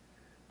piece.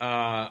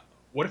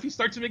 What if he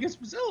starts him against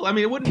Brazil? I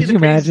mean, it wouldn't be the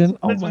craziest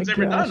Klinsmann's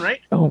ever done, right?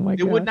 Oh my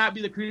god! It would not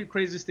be the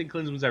craziest thing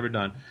Klinsmann's ever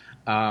done.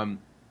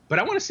 But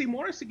I want to see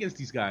Morris against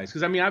these guys,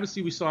 because I mean,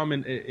 obviously we saw him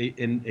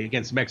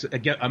against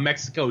a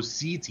Mexico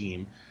C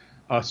team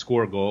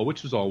score a goal,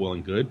 which was all well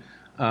and good.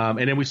 And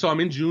then we saw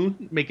him in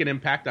June make an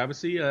impact,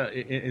 obviously,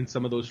 in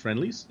some of those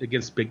friendlies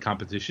against big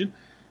competition.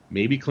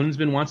 Maybe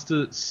Klinsmann wants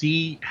to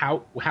see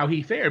how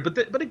he fared.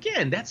 But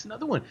again, that's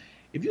another one.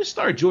 If you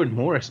start Jordan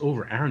Morris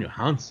over Aaron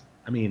Johansson,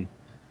 I mean,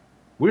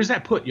 where does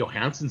that put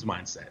Johansson's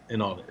mindset in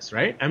all this,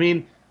 right? I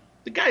mean,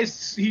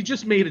 he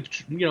just made a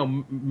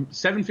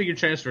 7-figure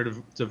transfer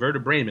to Werder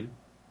Bremen.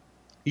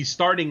 He's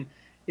starting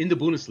in the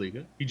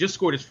Bundesliga. He just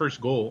scored his first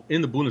goal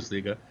in the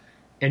Bundesliga,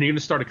 and you're going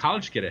to start a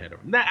college kid ahead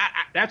of him.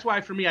 That's why,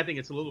 for me, I think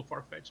it's a little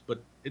far-fetched.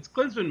 But it's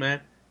Klinsmann, man.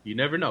 You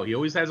never know. He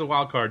always has a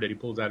wild card that he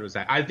pulls out of his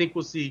hat. I think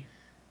we'll see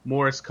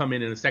Morris come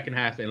in the second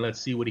half, and let's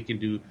see what he can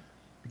do,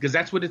 because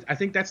that's what I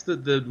think that's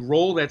the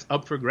role that's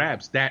up for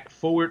grabs. That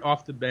forward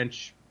off the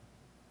bench,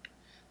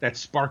 that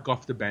spark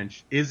off the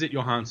bench. Is it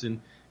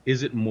Johansson?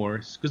 Is it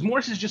Morris? Because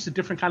Morris is just a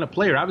different kind of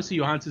player. Obviously,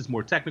 Johansson's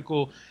more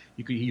technical.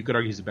 You could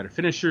argue he's a better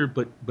finisher,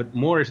 but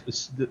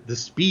Morris, the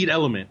speed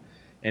element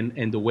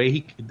and the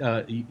way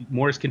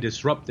Morris can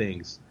disrupt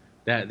things.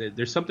 That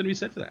there's something to be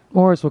said for that.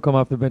 Morris will come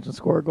off the bench and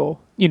score a goal.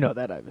 You know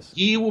that, Ivis.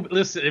 He will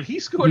listen if he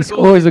scores. He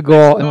scores a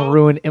goal and will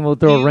ruin and will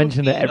throw a wrench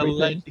into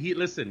everything.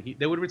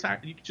 They would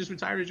retire. You could just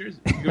retire his jersey.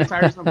 You could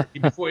retire his number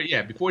before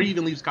he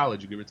even leaves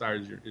college. You could retire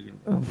his jersey.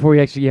 Before he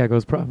actually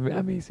goes pro.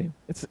 Amazing.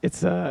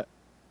 It's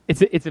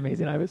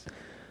amazing, Ivis.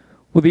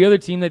 Well, the other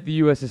team that the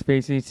U.S. is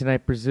facing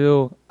tonight,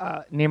 Brazil.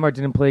 Neymar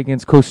didn't play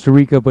against Costa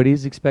Rica, but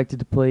he's expected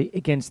to play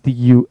against the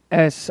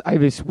U.S.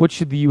 Ivis, what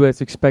should the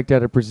U.S. expect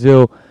out of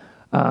Brazil?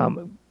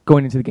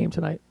 Going into the game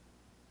tonight,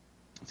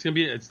 it's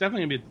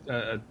definitely gonna be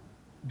a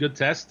good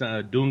test.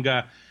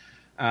 Dunga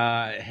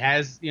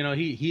has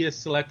he has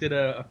selected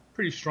a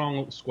pretty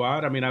strong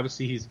squad. I mean,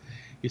 obviously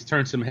he's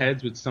turned some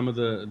heads with some of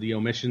the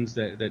omissions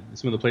that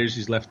some of the players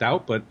he's left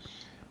out. But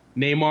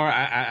Neymar,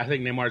 I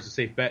think Neymar is a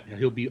safe bet.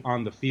 He'll be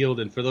on the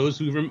field. And for those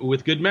who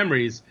with good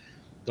memories,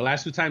 the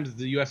last 2 times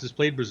the U.S. has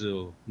played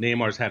Brazil,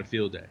 Neymar's had a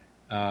field day.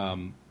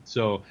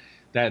 So.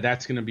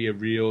 That's going to be a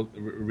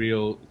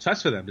real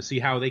test for them to see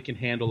how they can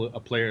handle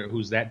a player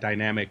who's that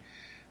dynamic.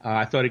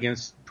 I thought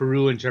against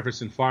Peru and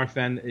Jefferson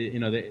Farfan,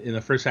 in the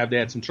first half they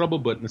had some trouble,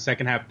 but in the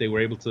second half they were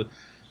able to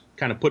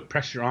kind of put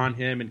pressure on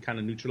him and kind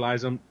of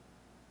neutralize him.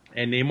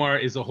 And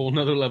Neymar is a whole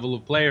nother level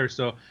of player.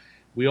 So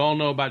we all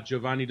know about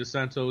Giovanni Dos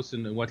Santos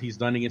and what he's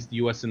done against the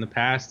U.S. in the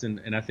past,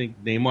 and I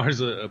think Neymar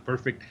is a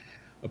perfect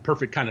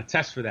kind of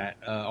test for that.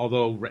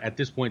 Although at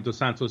this point Dos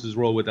Santos'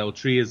 role with El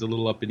Tri is a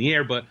little up in the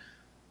air, but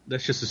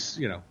let's just,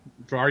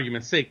 for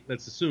argument's sake,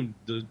 let's assume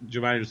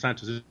Giovanni Dos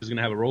Santos is going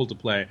to have a role to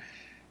play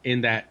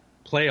in that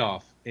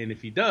playoff. And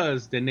if he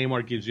does, then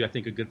Neymar gives you, I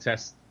think, a good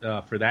test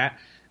for that.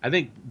 I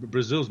think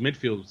Brazil's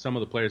midfield, some of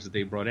the players that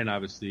they brought in,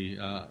 obviously,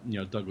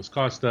 Douglas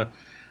Costa,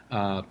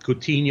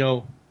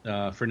 Coutinho,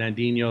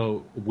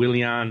 Fernandinho,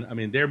 Willian. I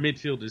mean, their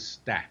midfield is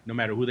stacked, no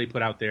matter who they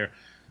put out there.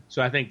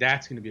 So I think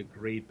that's going to be a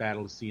great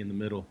battle to see in the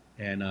middle.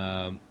 And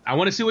I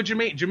want to see what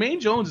Jermaine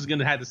Jones is going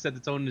to have to set the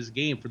tone in this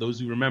game. For those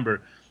who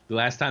remember, the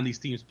last time these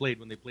teams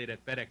played, when they played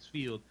at FedEx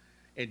Field,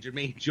 and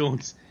Jermaine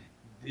Jones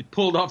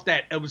pulled off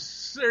that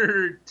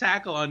absurd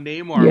tackle on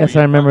Neymar. Yes,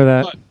 I remember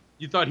that.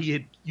 You thought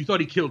he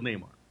killed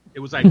Neymar. It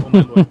was like, oh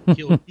my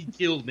Lord, he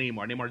killed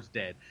Neymar. Neymar's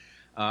dead.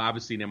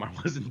 Obviously,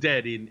 Neymar wasn't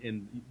dead,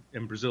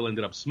 and Brazil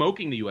ended up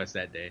smoking the U.S.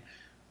 that day.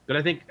 But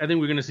I think we're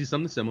going to see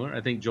something similar. I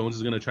think Jones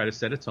is going to try to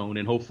set a tone,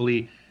 and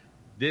hopefully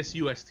this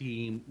U.S.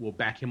 team will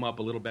back him up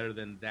a little better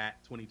than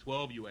that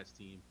 2012 U.S.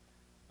 team.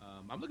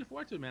 I'm looking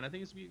forward to it, man. I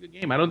think it's going to be a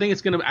good game. I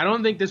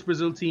don't think this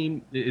Brazil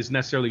team is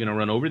necessarily going to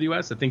run over the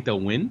U.S. I think they'll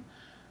win,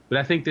 but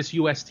I think this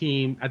U.S.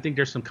 team, I think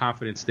there's some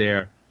confidence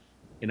there,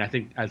 and I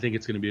think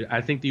it's going to be.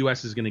 I think the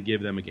U.S. is going to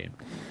give them a game.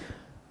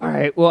 All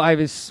right. Well,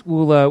 Ivis,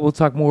 we'll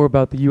talk more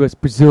about the U.S.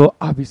 Brazil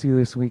obviously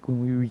this week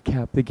when we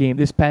recap the game.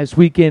 This past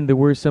weekend there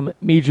were some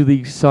Major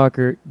League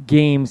Soccer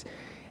games,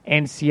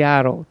 and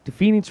Seattle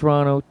defeating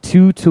Toronto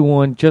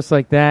 2-1, just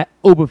like that.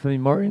 Obafemi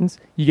Martins,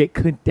 you get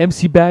Clint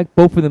Dempsey back.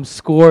 Both of them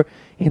score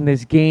in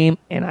this game.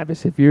 And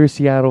Ivis, if you're a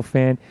Seattle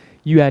fan,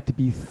 you had to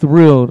be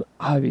thrilled,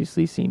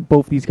 obviously, seeing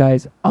both these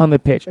guys on the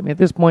pitch. I mean, at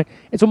this point,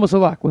 it's almost a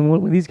lock.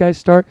 When these guys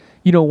start,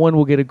 one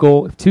will get a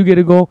goal. If two get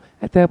a goal,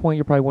 at that point,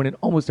 you're probably winning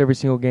almost every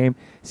single game.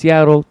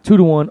 Seattle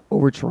 2-1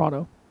 over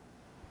Toronto.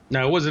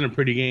 Now, it wasn't a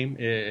pretty game.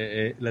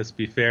 Let's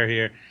be fair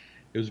here.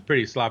 It was a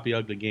pretty sloppy,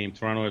 ugly game.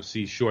 Toronto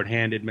FC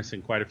shorthanded,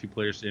 missing quite a few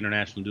players to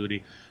international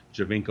duty.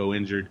 Javinko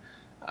injured.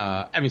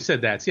 Having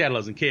said that, Seattle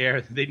doesn't care.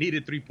 They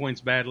needed 3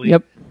 points badly.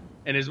 Yep.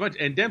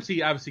 And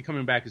Dempsey obviously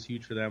coming back is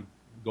huge for them.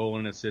 Goal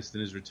and assist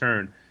in his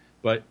return.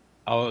 But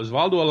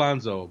Osvaldo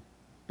Alonso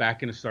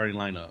back in the starting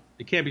lineup.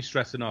 It can't be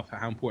stressed enough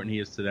how important he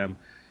is to them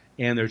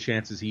and their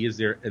chances. He is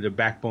the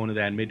backbone of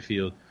that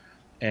midfield.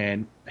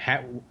 And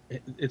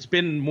it's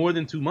been more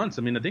than 2 months.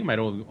 I mean, I think it might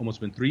have almost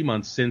been 3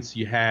 months since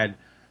you had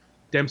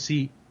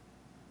Dempsey,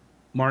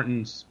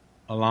 Martins,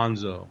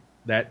 Alonso,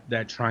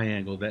 that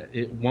triangle.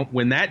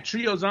 When that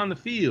trio's on the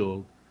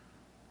field,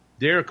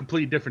 they're a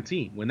completely different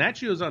team. When that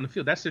trio's on the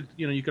field,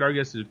 you could argue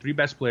that's the 3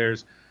 best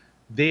players.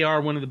 They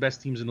are one of the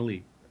best teams in the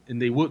league,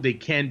 and they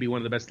can be one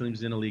of the best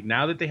teams in the league.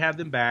 Now that they have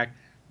them back,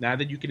 now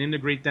that you can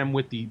integrate them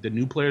with the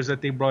new players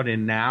that they brought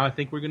in, now I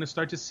think we're going to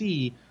start to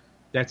see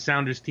that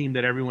Sounders team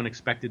that everyone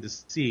expected to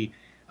see.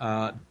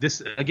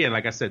 This again,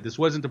 like I said, this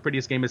wasn't the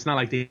prettiest game. It's not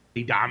like they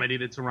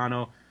dominated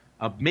Toronto,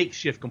 a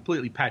makeshift,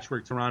 completely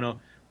patchwork Toronto,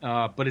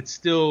 but it's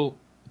still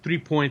 3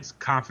 points,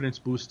 confidence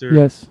booster.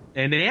 Yes,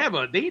 and they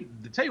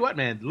tell you what,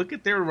 man. Look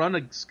at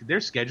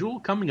their schedule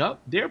coming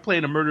up. They're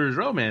playing a murderer's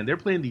row, man. They're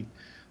playing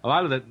a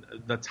lot of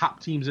the top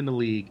teams in the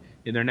league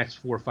in their next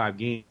 4 or 5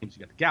 games. You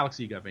got the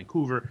Galaxy, you got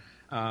Vancouver.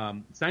 It's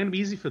not going to be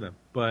easy for them,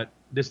 but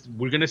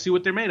we're going to see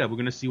what they're made of. We're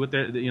going to see what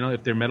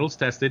if their metal's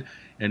tested,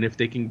 and if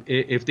they can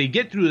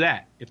get through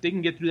that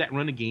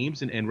run of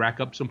games and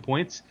rack up some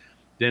points,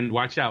 then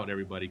watch out,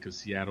 everybody, because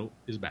Seattle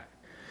is back.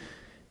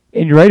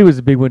 And you're right, it was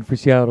a big win for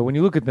Seattle. When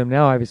you look at them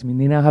now, Ivis, I mean,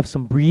 they now have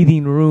some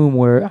breathing room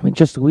where, I mean,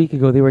 just a week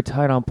ago, they were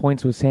tied on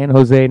points with San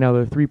Jose. Now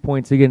they're 3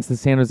 points against the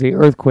San Jose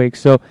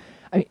Earthquakes. So,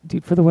 I mean,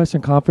 dude, for the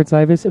Western Conference,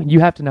 Ivis, I mean, you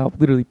have to now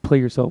literally play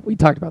yourself. We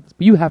talked about this,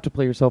 but you have to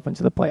play yourself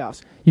into the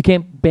playoffs. You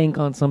can't bank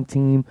on some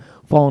team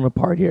falling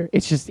apart here.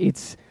 It's just,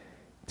 it's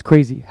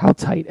crazy how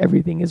tight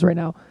everything is right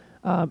now.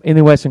 In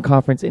the Western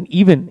Conference and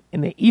even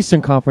in the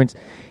Eastern Conference.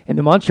 In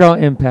the Montreal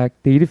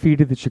Impact, they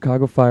defeated the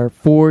Chicago Fire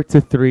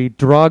 4-3.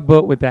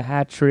 Drogba with a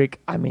hat trick.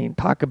 I mean,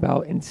 talk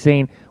about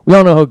insane. We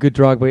all know how good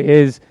Drogba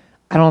is.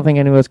 I don't think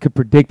anyone else could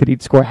predict that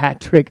he'd score a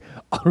hat trick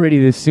already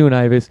this soon,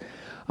 Ivis.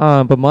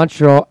 But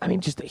Montreal, I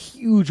mean, just a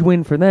huge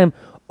win for them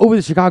over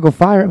the Chicago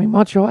Fire. I mean,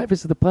 Montreal,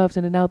 Ivis, the playoffs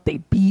in and out.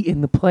 They'd be in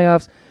the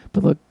playoffs.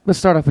 But look, let's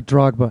start off with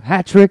Drogba.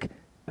 Hat trick,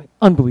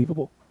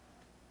 unbelievable.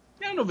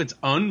 I don't know if it's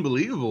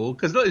unbelievable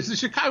because it's the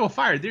Chicago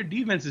Fire. Their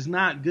defense is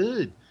not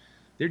good.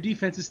 Their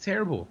defense is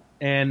terrible.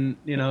 And,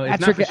 you know,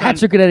 it's hat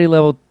trick at any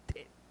level,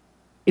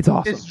 it's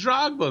awesome. It's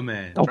Drogba,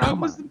 man. Oh,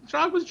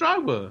 Drogba's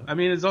Drogba. I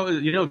mean, it's all,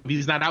 you know, if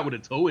he's not out with a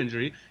toe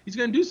injury, he's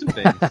going to do some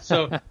things.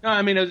 So, no,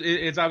 I mean,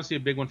 it's obviously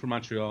a big one for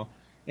Montreal.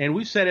 And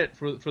we've said it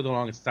for the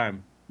longest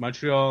time.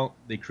 Montreal,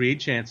 they create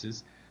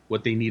chances.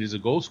 What they need is a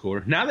goal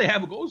scorer. Now they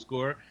have a goal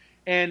scorer.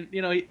 And,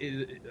 you know,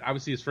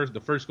 obviously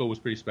the first goal was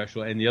pretty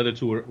special, and the other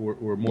two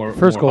were more. The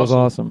first more goal hustle.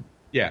 was awesome.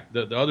 Yeah,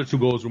 the other two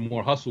goals were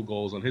more hustle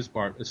goals on his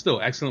part. It's still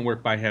excellent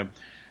work by him.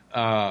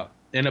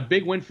 And a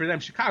big win for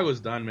them. Chicago's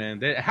done,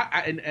 man.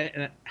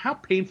 How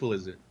painful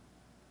is it?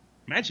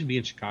 Imagine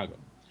being Chicago.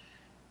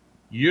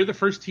 You're the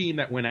first team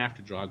that went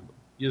after Drogba.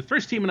 You're the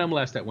first team in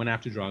MLS that went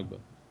after Drogba.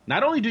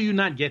 Not only do you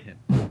not get him,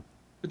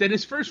 but then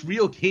his first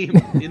real game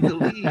in the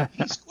league,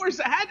 he scores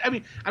a hat. I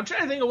mean, I'm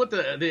trying to think of what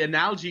the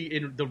analogy,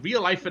 in the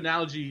real life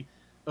analogy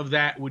of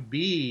that would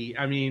be.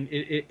 I mean,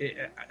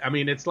 I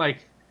mean, it's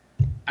like,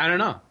 I don't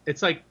know.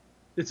 It's like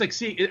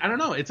seeing, I don't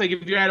know. It's like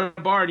if you're at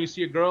a bar and you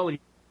see a girl and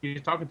you're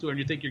talking to her and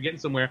you think you're getting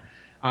somewhere,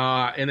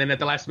 and then at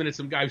the last minute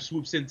some guy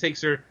swoops in,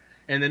 takes her,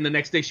 and then the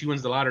next day she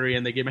wins the lottery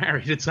and they get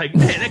married. It's like,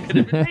 man, that could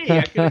have been me.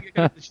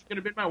 She could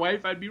have been my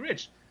wife. I'd be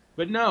rich.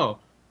 But no,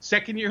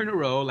 second year in a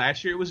row.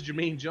 Last year it was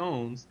Jermaine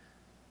Jones.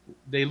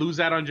 They lose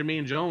out on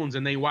Jermaine Jones,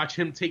 and they watch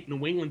him take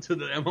New England to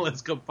the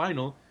MLS Cup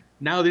final.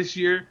 Now this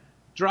year,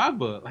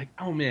 Drogba. Like,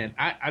 oh, man,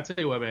 I tell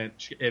you what, man,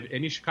 if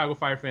any Chicago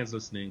Fire fans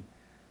listening,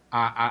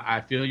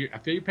 I feel your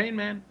pain,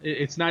 man.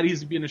 It's not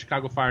easy being a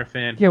Chicago Fire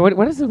fan. Yeah,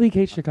 what does the league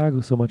hate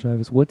Chicago so much,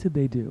 Ivis? What did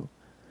they do?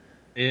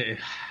 I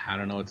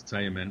don't know what to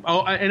tell you, man.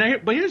 Oh,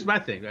 but here's my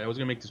thing. I was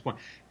going to make this point.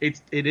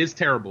 It is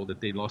terrible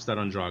that they lost out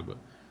on Drogba.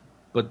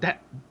 But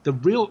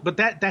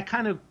that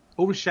kind of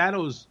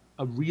overshadows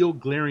a real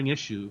glaring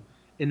issue,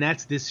 and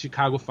that's this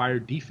Chicago Fire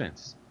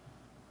defense.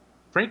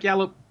 Frank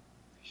Yallop,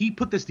 he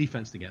put this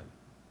defense together.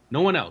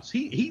 No one else.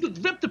 He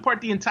ripped apart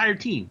the entire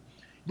team.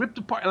 Ripped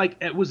apart,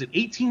 like, was it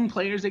 18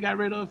 players they got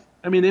rid of?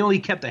 I mean, they only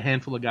kept a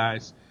handful of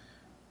guys.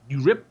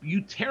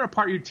 You tear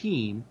apart your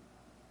team,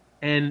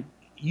 and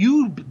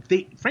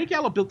Frank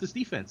Yallop built this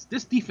defense.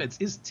 This defense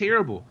is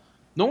terrible.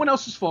 No one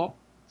else's fault.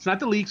 It's not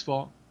the league's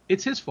fault.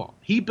 It's his fault.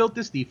 He built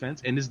this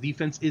defense, and this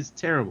defense is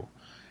terrible.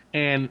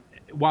 And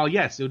while,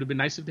 yes, it would have been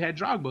nice if they had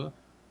Drogba,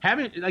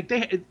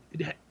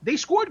 they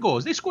scored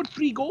goals. They scored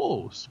 3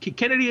 goals.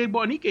 Kennedy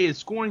Bonike is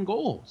scoring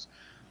goals.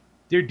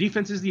 Their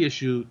defense is the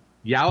issue.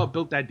 Yallop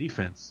built that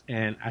defense,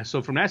 and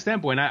so from that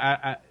standpoint,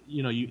 I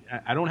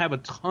don't have a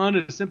ton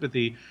of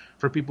sympathy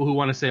for people who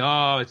want to say,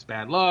 "Oh, it's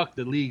bad luck.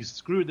 The league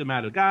screwed them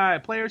out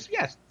of players."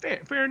 Yes,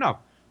 fair enough.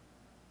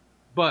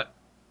 But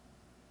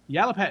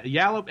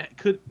Yallop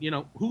could,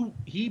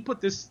 he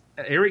put this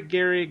Eric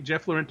Gehrig,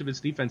 Jeff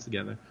Laurentowicz defense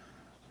together,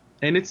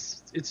 and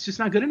it's just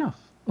not good enough.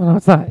 Well, no,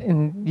 it's not.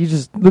 And you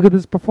just look at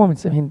this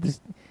performance. I mean,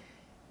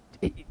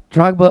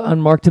 Drogba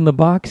unmarked in the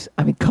box.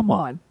 I mean, come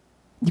on.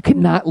 You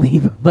cannot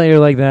leave a player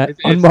like that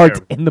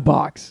unmarked in the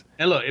box.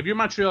 And look, if you're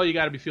Montreal, you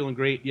got to be feeling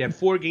great. You have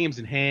 4 games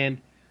in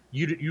hand.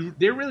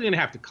 They're really going to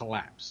have to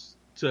collapse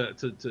to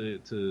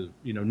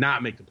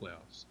not make the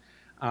playoffs.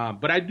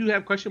 But I do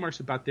have question marks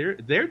about their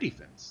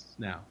defense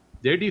now.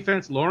 Their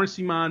defense, Lawrence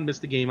Simon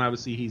missed the game.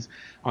 Obviously, he's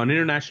on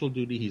international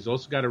duty. He's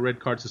also got a red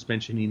card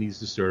suspension he needs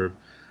to serve.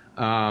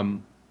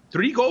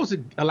 3 goals,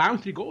 allowing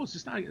 3 goals,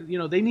 just not.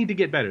 They need to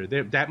get better.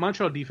 That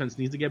Montreal defense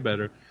needs to get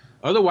better.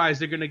 Otherwise,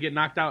 they're going to get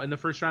knocked out in the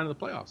first round of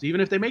the playoffs, even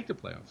if they make the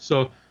playoffs.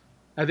 So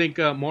I think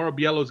Mauro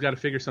Biello's got to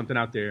figure something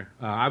out there.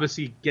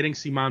 Obviously, getting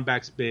Simon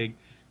back's big.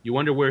 You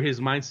wonder where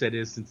his mindset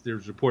is, since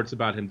there's reports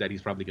about him that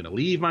he's probably going to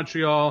leave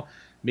Montreal.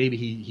 Maybe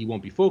he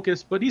won't be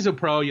focused. But he's a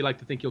pro. You like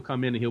to think he'll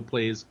come in and he'll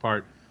play his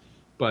part.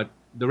 But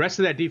the rest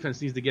of that defense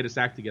needs to get its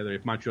act together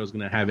if Montreal's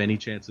going to have any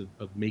chance of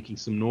making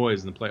some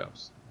noise in the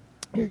playoffs.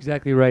 You're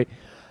exactly right.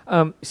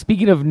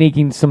 Speaking of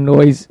making some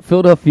noise,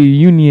 Philadelphia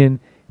Union,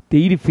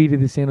 they defeated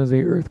the San Jose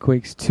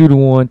Earthquakes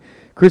 2-1.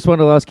 Chris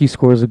Wondolowski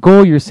scores a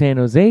goal. You're San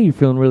Jose. You're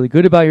feeling really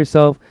good about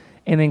yourself.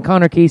 And then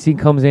Connor Casey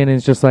comes in and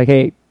is just like,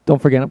 hey,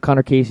 don't forget I'm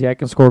Connor Casey. I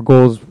can score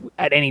goals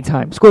at any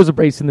time. Scores a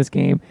brace in this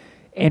game.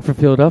 And for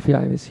Philadelphia,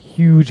 it was a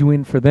huge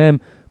win for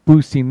them,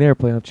 boosting their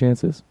playoff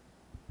chances.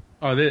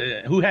 Oh,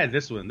 who had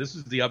this one? This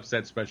is the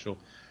upset special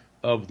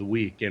of the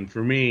week. And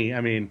for me,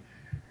 I mean,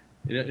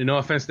 no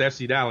offense to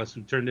FC Dallas,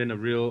 who turned in a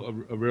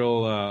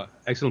real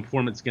excellent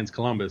performance against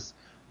Columbus.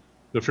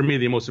 But for me,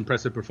 the most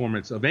impressive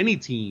performance of any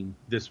team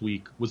this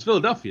week was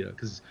Philadelphia,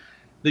 because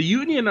the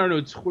Union are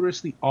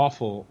notoriously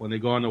awful when they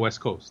go on the West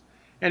Coast,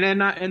 and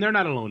they're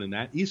not alone in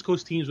that. East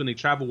Coast teams, when they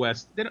travel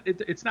west,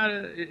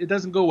 it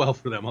doesn't go well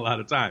for them a lot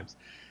of times.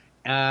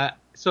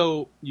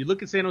 So you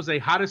look at San Jose,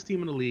 hottest team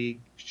in the league,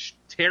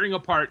 tearing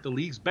apart the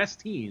league's best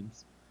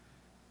teams.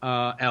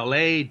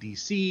 L.A.,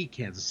 D.C.,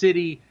 Kansas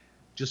City,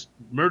 just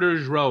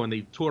murderers row, and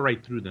they tore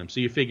right through them. So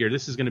you figure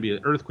this is going to be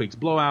an earthquakes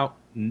blowout.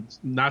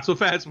 Not so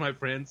fast, my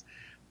friends.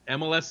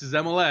 MLS is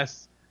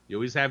MLS. You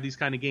always have these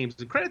kind of games.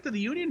 And credit to the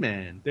Union,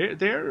 man.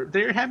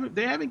 They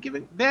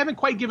haven't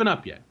quite given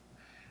up yet.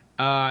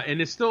 And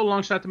it's still a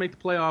long shot to make the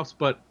playoffs.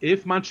 But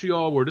if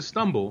Montreal were to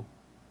stumble,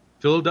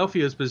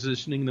 Philadelphia is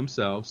positioning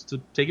themselves to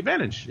take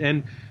advantage.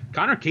 And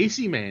Connor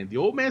Casey, man, the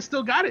old man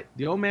still got it.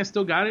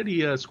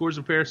 He scores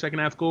a pair of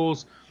second-half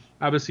goals.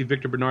 Obviously,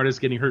 Victor Bernardez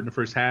getting hurt in the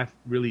first half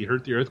really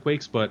hurt the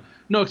Earthquakes, but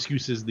no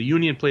excuses. The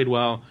Union played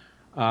well,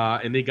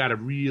 and they got a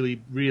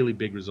really, really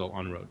big result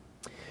on the road.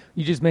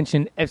 You just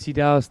mentioned FC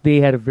Dallas. They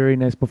had a very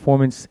nice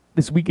performance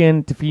this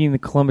weekend, defeating the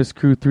Columbus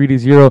Crew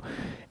 3-0.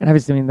 And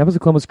obviously, I mean, that was a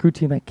Columbus Crew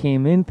team that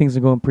came in. Things are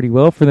going pretty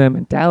well for them.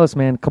 And Dallas,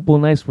 man, a couple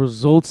of nice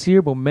results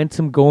here,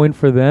 momentum going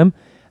for them.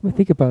 I mean,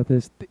 think about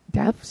this.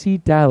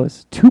 FC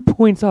Dallas, 2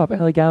 points off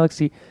LA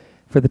Galaxy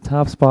for the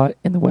top spot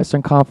in the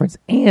Western Conference.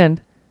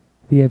 And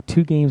they have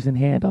 2 games in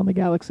hand on the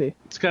Galaxy.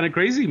 It's kind of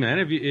crazy, man.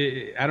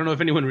 I don't know if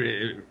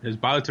anyone has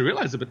bothered to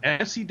realize it, but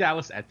FC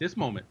Dallas at this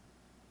moment,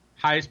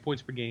 highest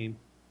points per game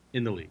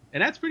in the league.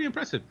 And that's pretty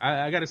impressive.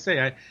 I got to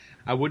say,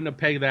 I wouldn't have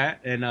pegged that.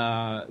 And,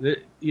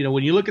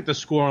 when you look at the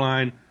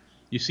scoreline,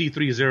 you see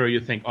 3-0, you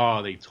think,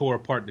 oh, they tore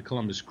apart the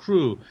Columbus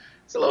Crew.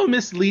 It's a little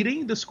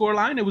misleading, the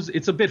scoreline.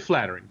 It's a bit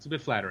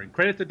flattering.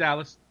 Credit to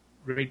Dallas.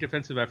 Great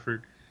defensive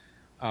effort.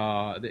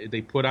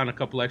 They put on a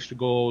couple extra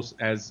goals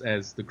as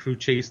the Crew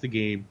chased the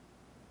game.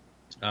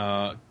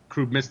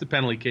 Crew missed the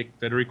penalty kick.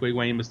 Federico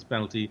Higuain missed the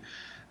penalty.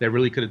 That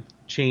really could have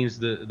changed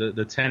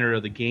the tenor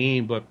of the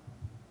game. But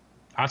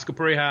Oscar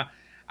Pereira,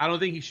 I don't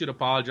think he should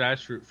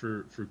apologize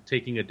for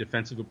taking a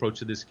defensive approach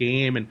to this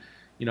game. And,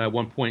 at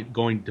one point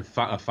going to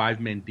a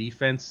 5-man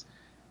defense.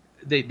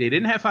 They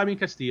didn't have Fabian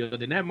Castillo. They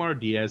didn't have Mauro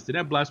Diaz. They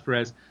didn't have Blas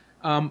Perez.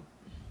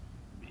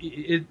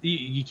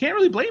 You can't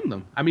really blame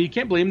them. I mean, you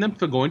can't blame them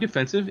for going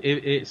defensive.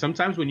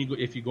 Sometimes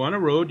if you go on a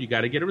road, you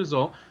got to get a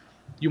result.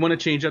 You want to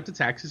change up the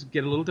tactics,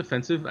 get a little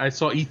defensive. I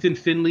saw Ethan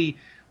Finley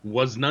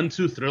was none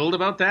too thrilled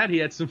about that. He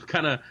had some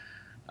kind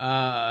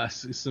of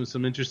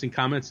some interesting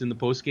comments in the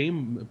post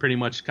game, pretty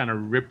much kind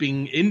of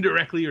ripping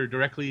indirectly or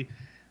directly,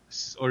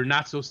 or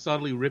not so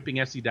subtly ripping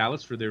FC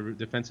Dallas for their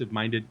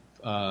defensive-minded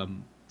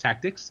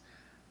tactics.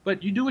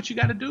 But you do what you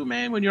got to do,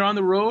 man. When you're on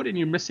the road and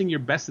you're missing your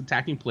best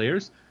attacking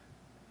players,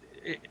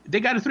 they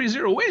got a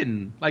 3-0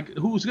 win. Like,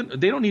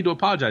 they don't need to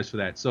apologize for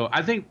that. So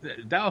I think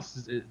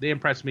Dallas, they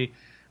impressed me.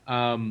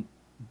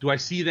 Do I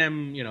see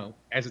them,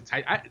 as a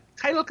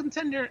title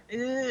contender?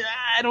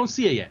 I don't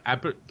see it yet.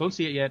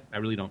 I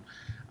really don't.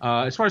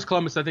 As far as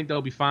Columbus, I think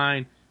they'll be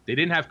fine. They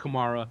didn't have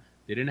Kamara.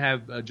 They didn't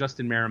have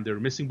Justin Merrim. They were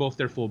missing both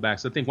their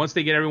fullbacks. I think once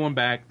they get everyone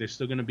back, they're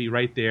still going to be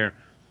right there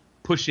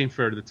pushing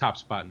for the top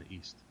spot in the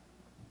East.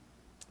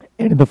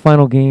 And in the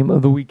final game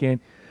of the weekend,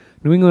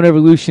 New England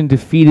Revolution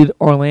defeated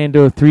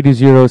Orlando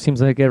 3-0.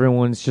 Seems like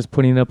everyone's just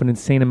putting up an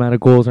insane amount of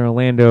goals in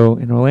Orlando.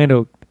 And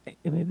Orlando,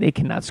 I mean, they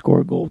cannot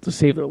score a goal to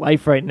save their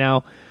life right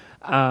now.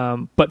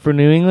 But for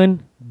New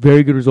England,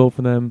 very good result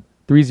for them.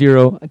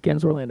 3-0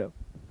 against Orlando.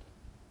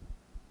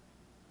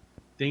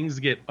 Things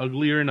get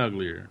uglier and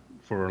uglier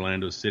for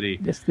Orlando City.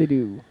 Yes, they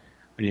do.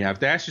 And you have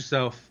to ask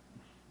yourself,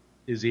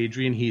 is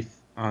Adrian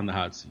Heath on the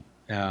hot seat?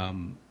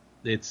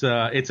 It's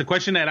a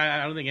question that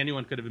I don't think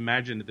anyone could have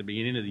imagined at the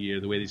beginning of the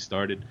year, the way they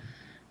started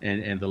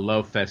and the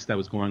love fest that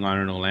was going on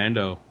in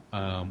Orlando.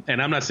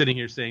 And I'm not sitting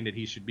here saying that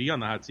he should be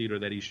on the hot seat or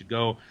that he should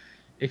go.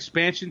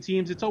 Expansion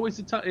teams, it's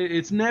always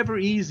it's never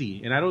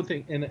easy. And I don't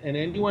think and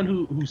anyone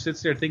who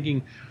sits there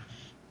thinking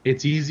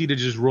it's easy to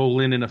just roll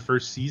in a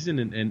first season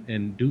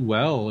and do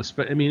well.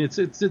 I mean, it's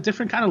a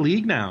different kind of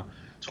league now.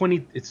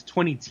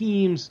 20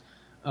 teams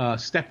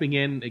stepping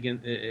in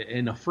again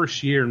in a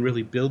first year and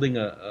really building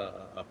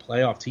a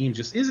playoff team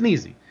just isn't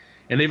easy.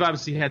 And they've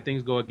obviously had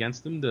things go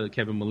against them. The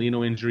Kevin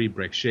Molino injury,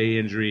 Breck Shea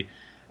injury,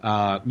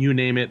 you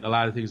name it. A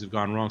lot of things have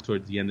gone wrong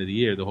towards the end of the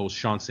year. The whole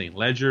Sean St.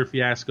 Ledger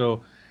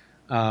fiasco.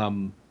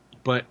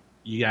 But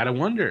you got to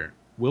wonder,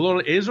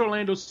 is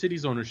Orlando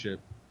City's ownership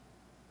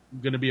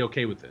going to be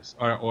okay with this?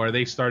 Or are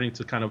they starting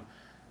to kind of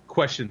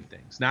question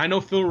things? Now, I know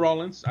Phil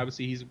Rollins,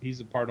 obviously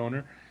he's a part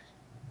owner.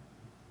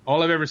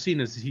 All I've ever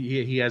seen is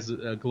he has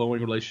a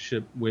glowing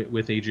relationship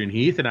with Adrian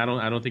Heath, and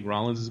I don't think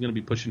Rollins is going to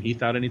be pushing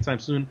Heath out anytime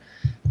soon.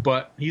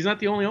 But he's not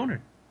the only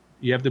owner.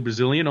 You have the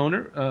Brazilian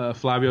owner,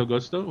 Flavio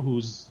Augusto,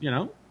 who's,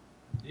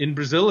 in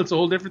Brazil it's a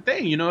whole different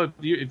thing.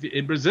 If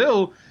in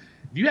Brazil,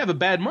 if you have a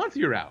bad month,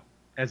 you're out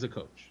as a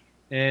coach.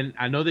 And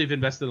I know they've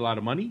invested a lot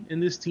of money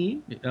in this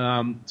team.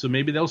 So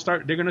maybe they're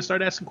going to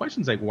start asking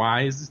questions like,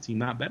 why is this team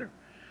not better?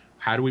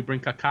 How do we bring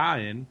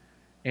Kaká in?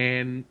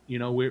 And,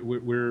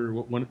 we're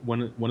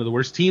one of the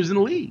worst teams in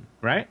the league,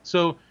 right?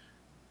 So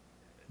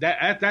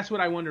that's what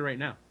I wonder right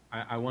now.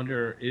 I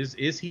wonder,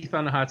 is Heath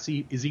on the hot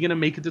seat? Is he going to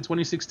make it to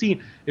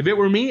 2016? If it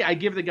were me, I'd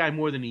give the guy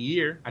more than a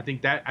year. I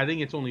think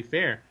it's only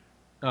fair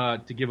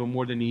to give him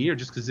more than a year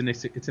just because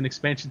it's an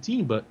expansion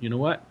team. But you know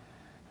what?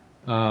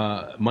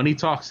 Money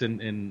talks,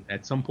 and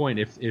at some point,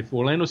 if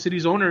Orlando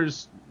City's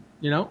owners,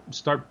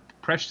 start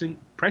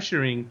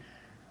pressuring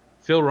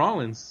Phil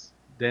Rollins,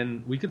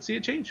 then we could see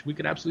a change. We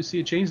could absolutely see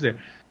a change there.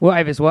 Well,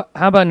 Ivis,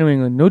 how about New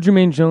England? No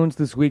Jermaine Jones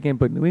this weekend,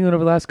 but New England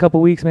over the last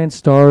couple of weeks, man,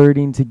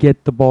 starting to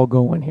get the ball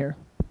going here.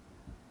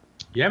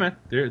 Yeah, man,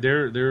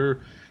 they're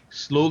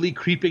slowly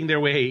creeping their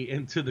way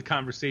into the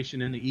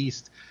conversation in the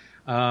East.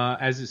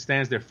 As it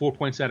stands, they're 4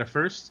 points out of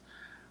first.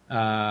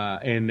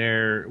 And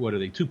they're,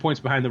 2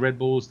 points behind the Red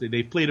Bulls.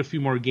 They've played a few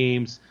more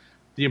games.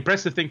 The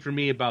impressive thing for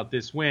me about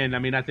this win,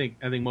 I think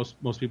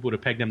most people would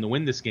have pegged them to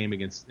win this game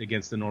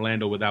against an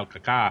Orlando without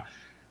Kaká.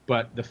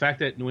 But the fact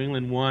that New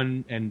England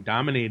won and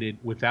dominated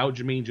without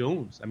Jermaine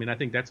Jones, I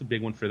think that's a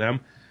big one for them.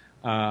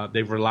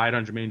 They've relied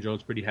on Jermaine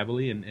Jones pretty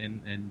heavily,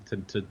 and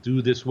to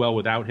do this well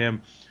without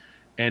him.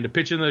 And to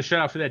pitch another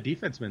shutout for that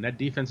defense, man. That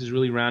defense is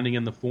really rounding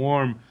in the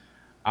form.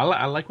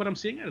 I like what I'm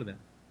seeing out of them.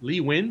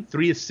 Lee Wynn,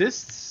 3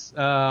 assists.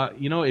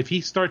 If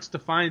he starts to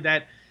find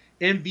that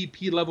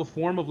MVP level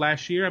form of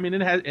last year,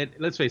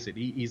 let's face it,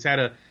 he's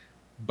had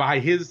by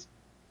his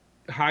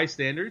high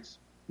standards,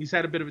 he's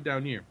had a bit of a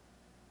down year.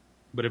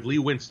 But if Lee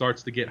Wynn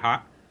starts to get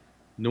hot,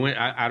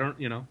 I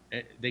don't,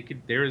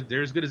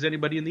 they're as good as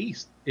anybody in the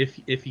East if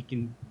he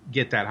can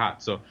get that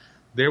hot. So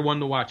they're one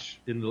to watch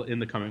in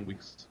the coming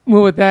weeks.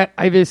 Well, with that,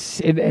 Ivis,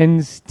 it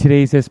ends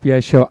today's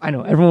SBI show. I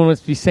know everyone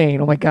must be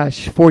saying, oh my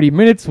gosh, 40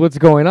 minutes, what's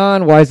going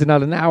on? Why is it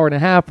not an hour and a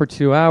half or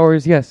 2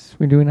 hours? Yes,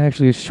 we're doing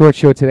actually a short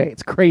show today.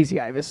 It's crazy,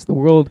 Ivis. The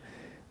world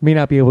may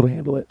not be able to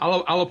handle it.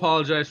 I'll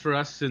apologize for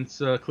us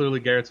since clearly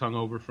Garrett's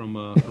hungover from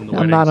the wedding.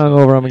 I'm not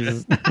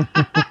hungover.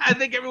 I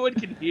think everyone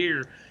can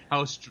hear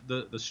how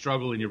the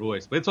struggle in your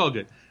voice, but it's all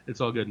good. It's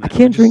all good, man. I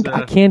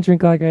can't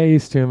drink like I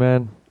used to,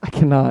 man. I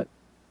cannot.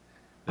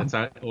 That's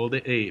how old.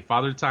 Hey,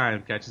 Father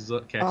Time catches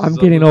up. I'm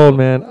getting old,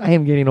 man. I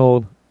am getting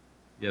old.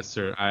 Yes,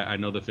 sir. I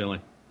know the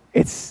feeling.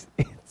 It's.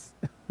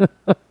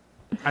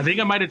 I think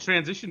I might have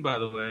transitioned. By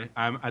the way,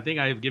 I think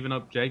I have given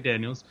up Jack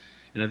Daniels,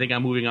 and I think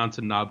I'm moving on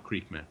to Knob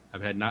Creek, man.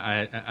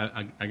 I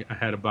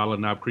had a bottle of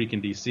Knob Creek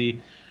in DC.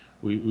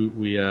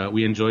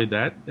 We enjoyed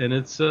that, and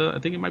it's. I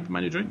think it might be my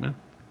new drink, man.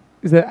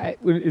 Is that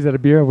a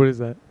beer or what is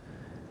that?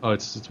 Oh,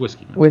 it's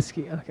whiskey, man.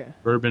 Whiskey, okay.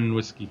 Bourbon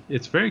whiskey.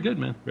 It's very good,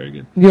 man. Very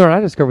good. You know what I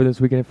discovered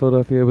this weekend in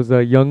Philadelphia? It was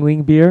a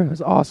Youngling beer. It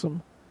was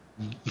awesome.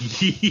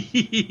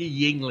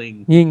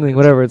 Yingling,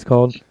 whatever it's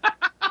called.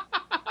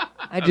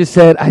 I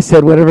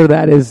said whatever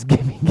that is.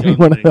 Give me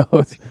one of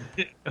those.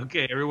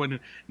 Okay,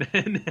 everyone.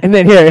 And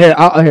then here,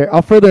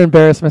 I'll further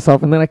embarrass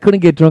myself. And then I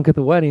couldn't get drunk at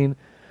the wedding.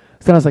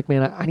 So then I was like,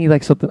 man, I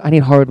need something. I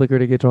need hard liquor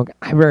to get drunk.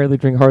 I rarely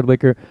drink hard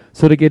liquor.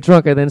 So to get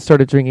drunk, I then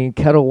started drinking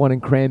Kettle One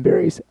and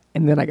cranberries,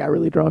 and then I got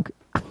really drunk.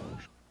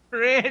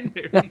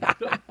 Cranberries.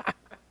 Did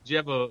you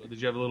have a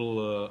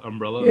little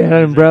umbrella? Yeah,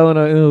 an umbrella and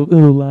a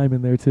little lime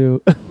in there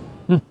too. I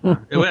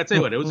tell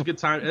you what, it was a good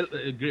time.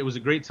 It was a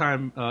great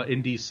time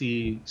in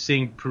DC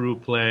seeing Peru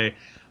play.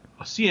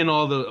 Seeing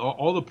all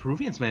the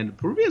Peruvians, man. The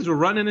Peruvians were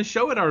running a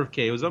show at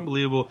RFK. It was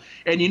unbelievable.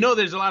 And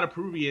there's a lot of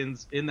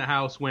Peruvians in the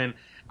house when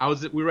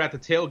we were at the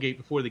tailgate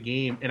before the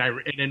game,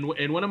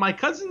 and one of my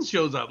cousins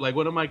shows up. Like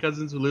one of my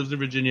cousins who lives in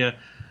Virginia,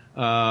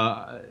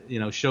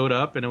 showed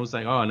up, and it was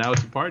like, oh, now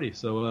it's a party.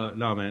 So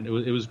no, man,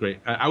 it was great.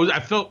 I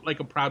felt like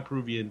a proud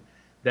Peruvian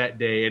that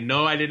day. And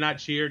no, I did not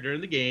cheer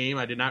during the game.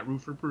 I did not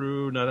root for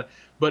Peru. None,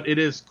 but it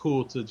is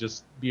cool to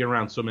just be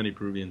around so many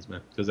Peruvians, man,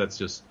 because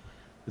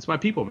it's my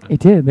people, man. It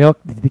did.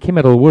 They came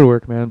out of the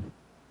woodwork, man.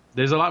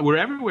 There's a lot. We're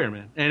everywhere,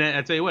 man. And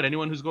I tell you what,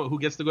 anyone who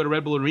gets to go to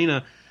Red Bull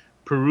Arena,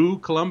 Peru,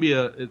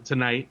 Colombia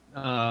tonight,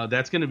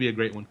 that's going to be a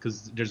great one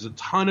because there's a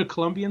ton of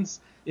Colombians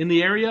in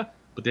the area,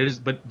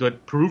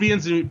 but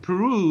Peruvians in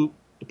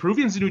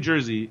New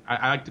Jersey,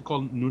 I like to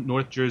call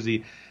North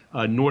Jersey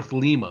North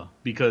Lima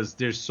because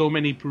there's so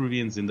many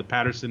Peruvians in the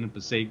Patterson and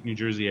Passaic, New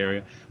Jersey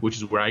area, which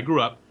is where I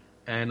grew up,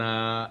 and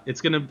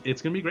it's gonna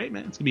be great,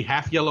 man. It's gonna be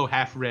half yellow,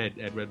 half red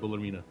at Red Bull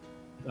Arena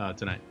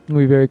tonight. It'll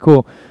be very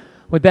cool.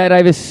 With that,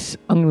 Ivis,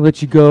 I'm going to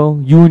let you go.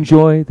 You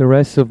enjoy the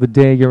rest of the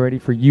day. Get ready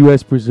for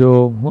U.S.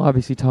 Brazil. We'll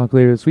obviously talk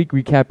later this week,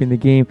 recapping the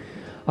game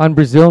on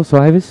Brazil. So,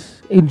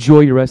 Ivis,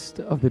 enjoy the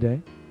rest of the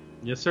day.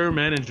 Yes, sir,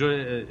 man.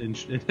 Enjoy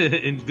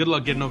and good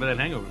luck getting over that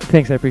hangover.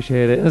 Thanks, I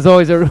appreciate it. As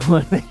always,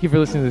 everyone, thank you for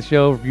listening to the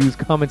show. Reviews,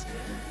 comments,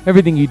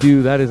 everything you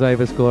do. That is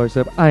Ivis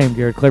Galarcep. I am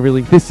Garrett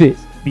Cleverly. This is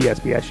the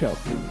SBI Show.